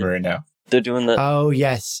fucking Yeah, with me right now. They're doing the... Oh,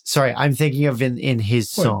 yes. Sorry, I'm thinking of in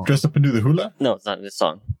his What, song. dress up and do the hula? No, it's not in this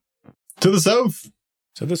song. To the south.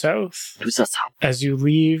 To the south. Who's that song? As you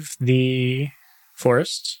leave the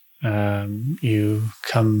forest, you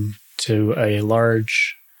come to a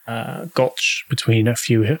large gulch between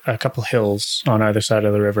a couple hills on either side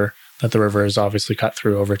of the river that the river has obviously cut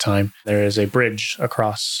through over time. There is a bridge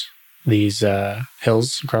across these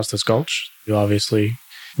hills, across this gulch. You obviously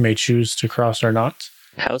may choose to cross or not.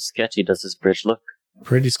 How sketchy does this bridge look?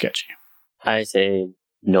 Pretty sketchy. I say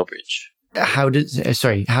no bridge. How does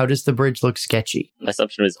the bridge look sketchy? My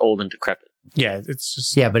assumption is old and decrepit. Yeah, it's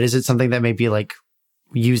just... Yeah, but is it something that may be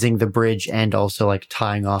using the bridge and also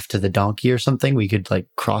tying off to the donkey or something? We could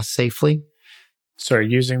cross safely? Sorry,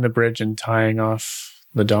 using the bridge and tying off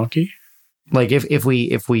the donkey? If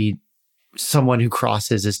we someone who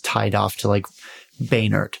crosses is tied off to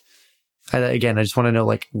Baynard. I just want to know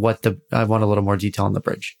I want a little more detail on the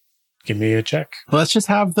bridge. Give me a check. Let's just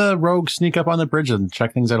have the rogue sneak up on the bridge and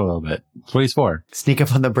check things out a little bit. That's what he's for. Sneak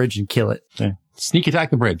up on the bridge and kill it. Yeah. Sneak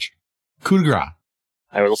attack the bridge. Coup de grace.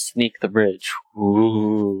 I will sneak the bridge.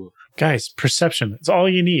 Ooh. Guys, perception. It's all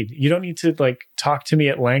you need. You don't need to talk to me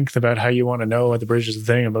at length about how you want to know what the bridge is a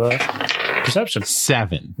thing about. Perception.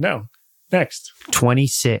 7. No. Next.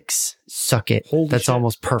 26. Suck it. Holy That's shit.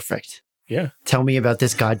 almost perfect. Yeah. Tell me about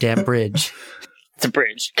this goddamn bridge. It's a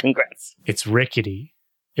bridge. Congrats. It's rickety.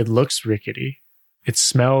 It looks rickety. It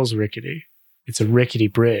smells rickety. It's a rickety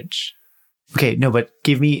bridge. Okay, no, but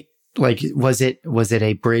give me, like, was it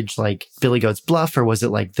a bridge like Billy Goat's Bluff, or was it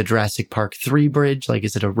like the Jurassic Park 3 bridge? Like,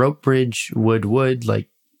 is it a rope bridge, wood? Like,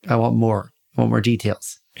 I want more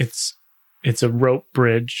details. It's a rope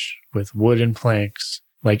bridge with wooden planks,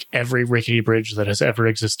 like every rickety bridge that has ever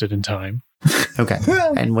existed in time. Okay.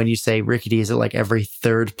 And when you say rickety, is it like every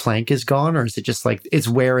third plank is gone, or is it just like it's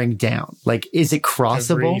wearing down? Like, is it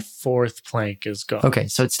crossable? Every fourth plank is gone. Okay,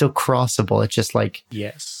 so it's still crossable. It's just like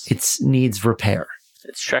Yes. it needs repair.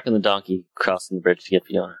 It's Shrek and the donkey crossing the bridge to get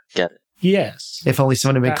beyond. Get it. Yes. If only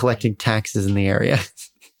someone had been That- collecting taxes in the area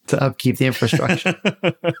to upkeep the infrastructure.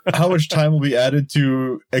 How much time will be added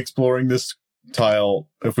to exploring this tile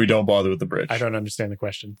if we don't bother with the bridge? I don't understand the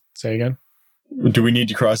question. Say again. Do we need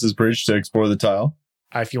to cross this bridge to explore the tile?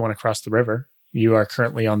 If you want to cross the river, you are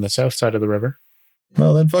currently on the south side of the river.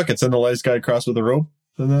 Well, then fuck it. Send the last guy across with a rope,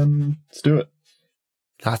 and then let's do it.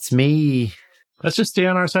 That's me. Let's just stay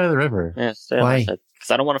on our side of the river. Yeah, stay on Why? my side.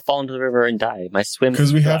 Because I don't want to fall into the river and die. My swim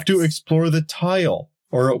Because we have to sucks. explore the tile,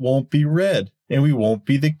 or it won't be red, and we won't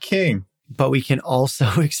be the king. But we can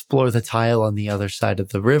also explore the tile on the other side of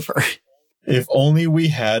the river. If only we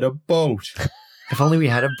had a boat. If only we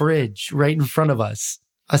had a bridge right in front of us.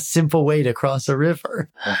 A simple way to cross a river.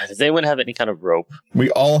 Does anyone have any kind of rope? We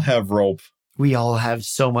all have rope. We all have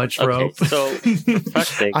so much rope. Okay, so for fuck's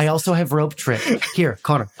sake. I also have rope trick. Here,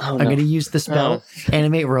 Connor, Oh, I'm no. going to use the spell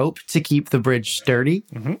animate rope to keep the bridge sturdy.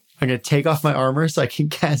 Mhm. I'm going to take off my armor so I can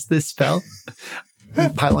cast this spell.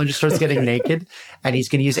 Pylon just starts getting naked, and he's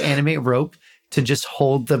going to use animate rope to just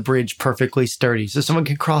hold the bridge perfectly sturdy so someone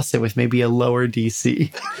can cross it with maybe a lower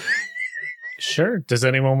DC. Sure. Does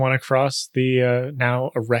anyone want to cross the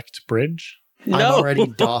now erect bridge? No. I'm already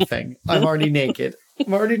doffing. I'm already naked.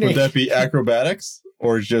 I'm already Would naked. that be acrobatics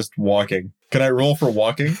or just walking? Can I roll for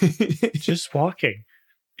walking? Just walking.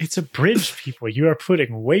 It's a bridge, people. You are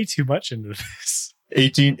putting way too much into this.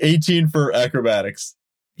 18 for acrobatics.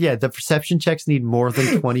 Yeah, the perception checks need more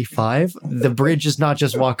than 25. The bridge is not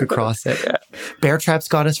just walk across it. Bear Trap's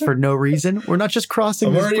got us for no reason. We're not just crossing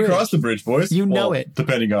I've this already bridge. crossed the bridge, boys. You know Well, it.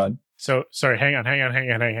 Depending on. So, sorry, hang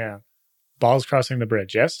on. Ball's crossing the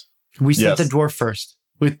bridge, yes? We sent Yes. the dwarf first.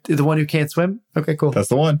 With the one who can't swim? Okay, cool. That's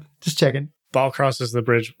the one. Just checking. Ball crosses the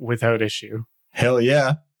bridge without issue. Hell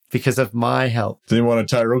yeah. Because of my help. Does anyone want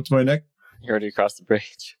to tie a rope to my neck? You already across the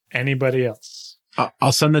bridge. Anybody else?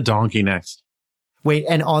 I'll send the donkey next. Wait,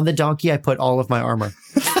 and on the donkey, I put all of my armor.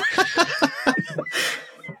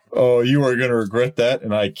 Oh, you are going to regret that,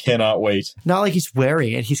 and I cannot wait. Not like he's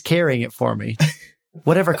wearing it. He's carrying it for me.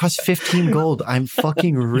 Whatever, it costs 15 gold. I'm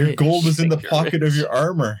fucking rich. Your gold is in the You're pocket of rich. your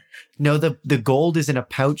armor. No, the gold is in a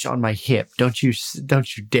pouch on my hip. Don't you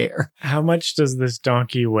dare. How much does this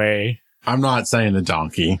donkey weigh? I'm not saying the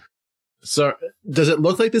donkey. So, does it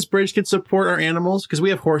look like this bridge could support our animals? Because we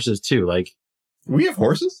have horses too. Like, We have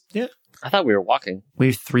horses? I thought we were walking. We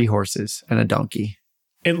have 3 horses and a donkey.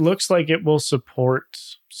 It looks like it will support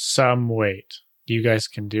some weight. You guys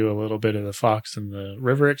can do a little bit of the fox and the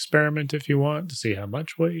river experiment if you want to see how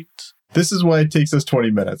much weight. This is why it takes us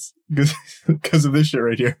 20 minutes. Because of this shit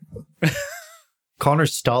right here.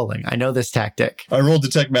 Connor's stalling. I know this tactic. I rolled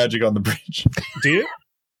detect magic on the bridge. Do you?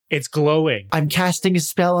 It's glowing. I'm casting a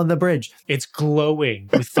spell on the bridge. It's glowing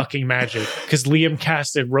with fucking magic because Liam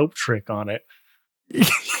casted rope trick on it.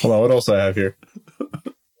 Hold on, what else do I have here?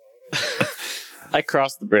 I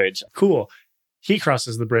crossed the bridge. Cool. He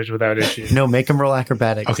crosses the bridge without issue. No, make him roll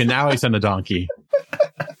acrobatics. okay, now I send the donkey.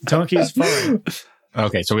 Donkey's fine.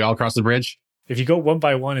 Okay, so we all cross the bridge? If you go one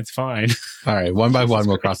by one, it's fine. All right, one by one,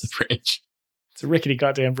 we'll cross the bridge. It's a rickety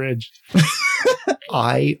goddamn bridge.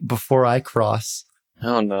 Before I cross,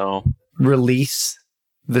 Oh no. release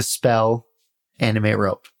the spell animate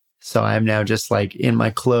rope. So I'm now just like in my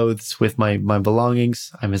clothes with my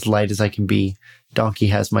belongings. I'm as light as I can be. Donkey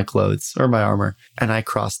has my clothes or my armor, and I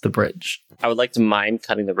cross the bridge. I would like to mind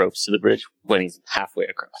cutting the ropes to the bridge when he's halfway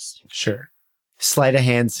across. Sure. Sleight of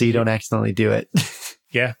hand so you don't accidentally do it.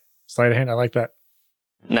 Yeah. Sleight of hand. I like that.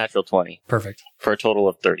 Natural 20 Perfect. for a total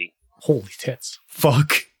of 30. Holy tits.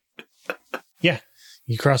 Fuck.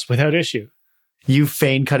 You cross without issue. You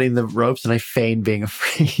feign cutting the ropes, and I feign being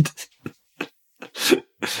afraid.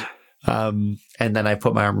 And then I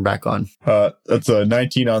put my armor back on. That's a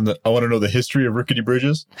 19 on the... I want to know the history of rickety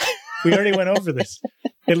bridges. We already went over this.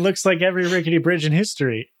 It looks like every rickety bridge in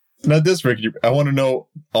history. Not this rickety... I want to know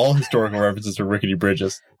all historical references to rickety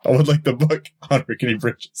bridges. I would like the book on rickety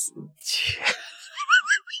bridges.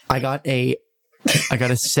 I got a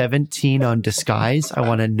 17 on disguise. I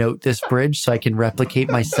want to note this bridge so I can replicate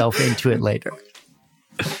myself into it later.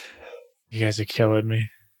 You guys are killing me.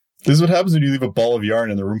 This is what happens when you leave a ball of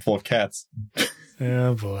yarn in the room full of cats.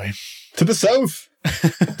 Oh boy. To the south.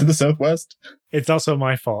 To the southwest. It's also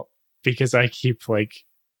my fault because I keep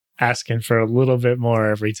asking for a little bit more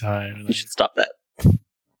every time. You should stop that.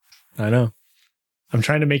 I know. I'm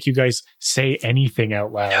trying to make you guys say anything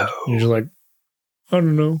out loud. No. You're just like, I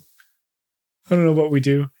don't know. I don't know what we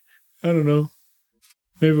do. I don't know.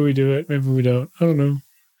 Maybe we do it. Maybe we don't. I don't know.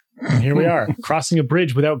 And here we are, crossing a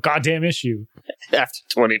bridge without goddamn issue. After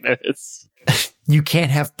 20 minutes. You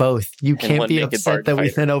can't have both. You And can't one be naked upset that we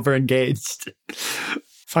fighter. then over-engaged.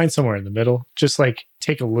 Find somewhere in the middle. Just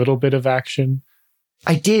take a little bit of action.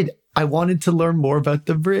 I did. I wanted to learn more about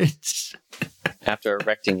the bridge. After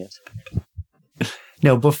erecting it.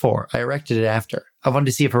 No, before. I erected it after. I wanted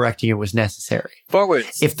to see if erecting it was necessary.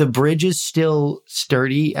 Forwards. If the bridge is still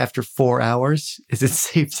sturdy after 4 hours, is it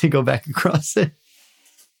safe to go back across it?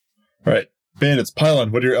 All right. Bandits,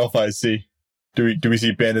 pylon, what do your elf eyes see? Do we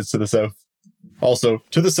see bandits to the south? Also,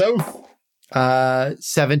 to the south.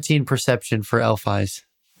 17 perception for elf eyes.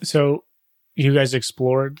 So you guys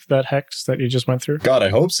explored that hex that you just went through? God, I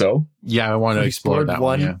hope so. Yeah, I want to We explore explored that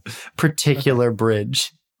one. Yeah. particular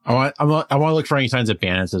bridge. I want to look for any signs of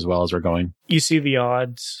bandits as well as we're going. You see the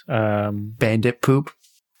odds. Bandit poop.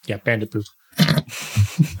 Yeah, bandit poop.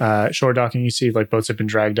 Shore docking, you see boats have been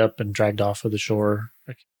dragged up and dragged off of the shore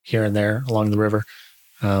here and there along the river.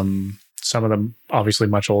 Some of them obviously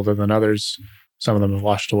much older than others. Some of them have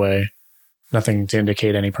washed away. Nothing to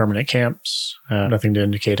indicate any permanent camps. Nothing to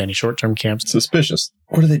indicate any short-term camps. Suspicious.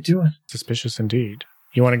 What are they doing? Suspicious indeed.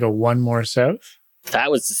 You want to go one more south?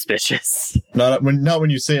 That was suspicious. Not when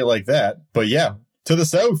you say it like that, but yeah, to the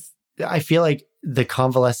south. I feel like the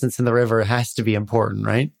convalescence in the river has to be important,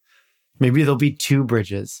 right? Maybe there'll be 2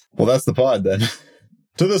 bridges. Well, that's the pod then.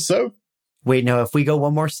 To the south. Wait, no, if we go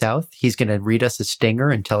one more south, he's going to read us a stinger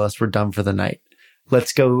and tell us we're done for the night.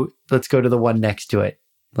 Let's go to the one next to it.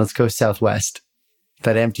 Let's go southwest.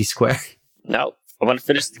 That empty square. No. I want to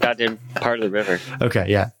finish the goddamn part of the river. Okay,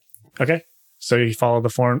 yeah. Okay. So you follow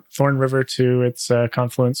the Thorn River to its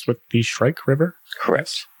confluence with the Shrike River?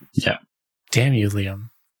 Correct. Yeah. Damn you,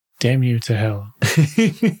 Liam. Damn you to hell.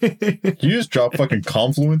 You just drop fucking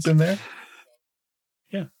confluence in there?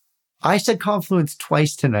 I said confluence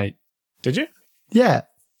twice tonight. Did you? Yeah.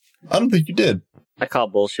 I don't think you did. I call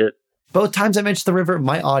bullshit. Both times I mentioned the river,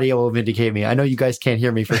 my audio will vindicate me. I know you guys can't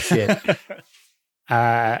hear me for shit.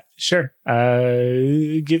 Sure.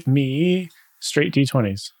 Give me straight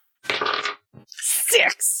D20s.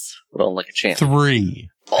 6. Rolling like a champ. 3.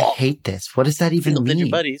 I hate this. What does that even Feel mean? your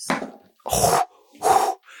buddies.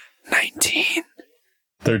 19.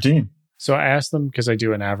 13. So I asked them because I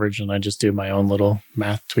do an average and I just do my own little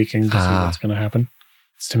math tweaking to see what's going to happen.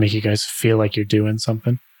 It's to make you guys feel like you're doing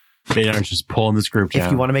something. Maynard's just pulling this group down.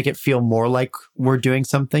 If you want to make it feel more like we're doing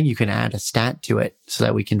something, you can add a stat to it so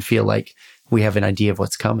that we can feel like we have an idea of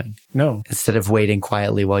what's coming No. instead of waiting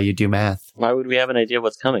quietly while you do math. Why would we have an idea of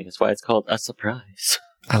what's coming? That's why it's called a surprise.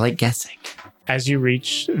 I like guessing. As you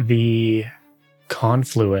reach the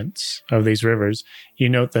confluence of these rivers, you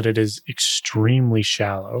note that it is extremely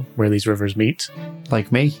shallow where these rivers meet.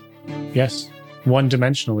 Like me. Yes,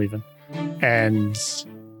 one-dimensional even. And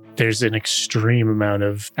there's an extreme amount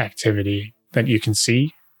of activity that you can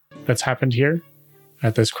see that's happened here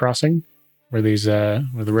at this crossing where these where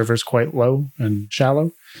the river's quite low and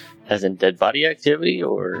shallow. As in dead body activity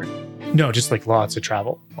or? No, just lots of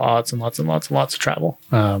travel. Lots and lots and lots and lots of travel.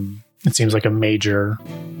 It seems like a major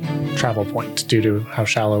travel point due to how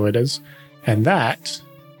shallow it is. And that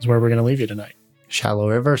is where we're going to leave you tonight. Shallow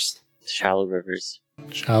rivers. Shallow rivers.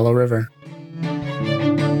 Shallow River.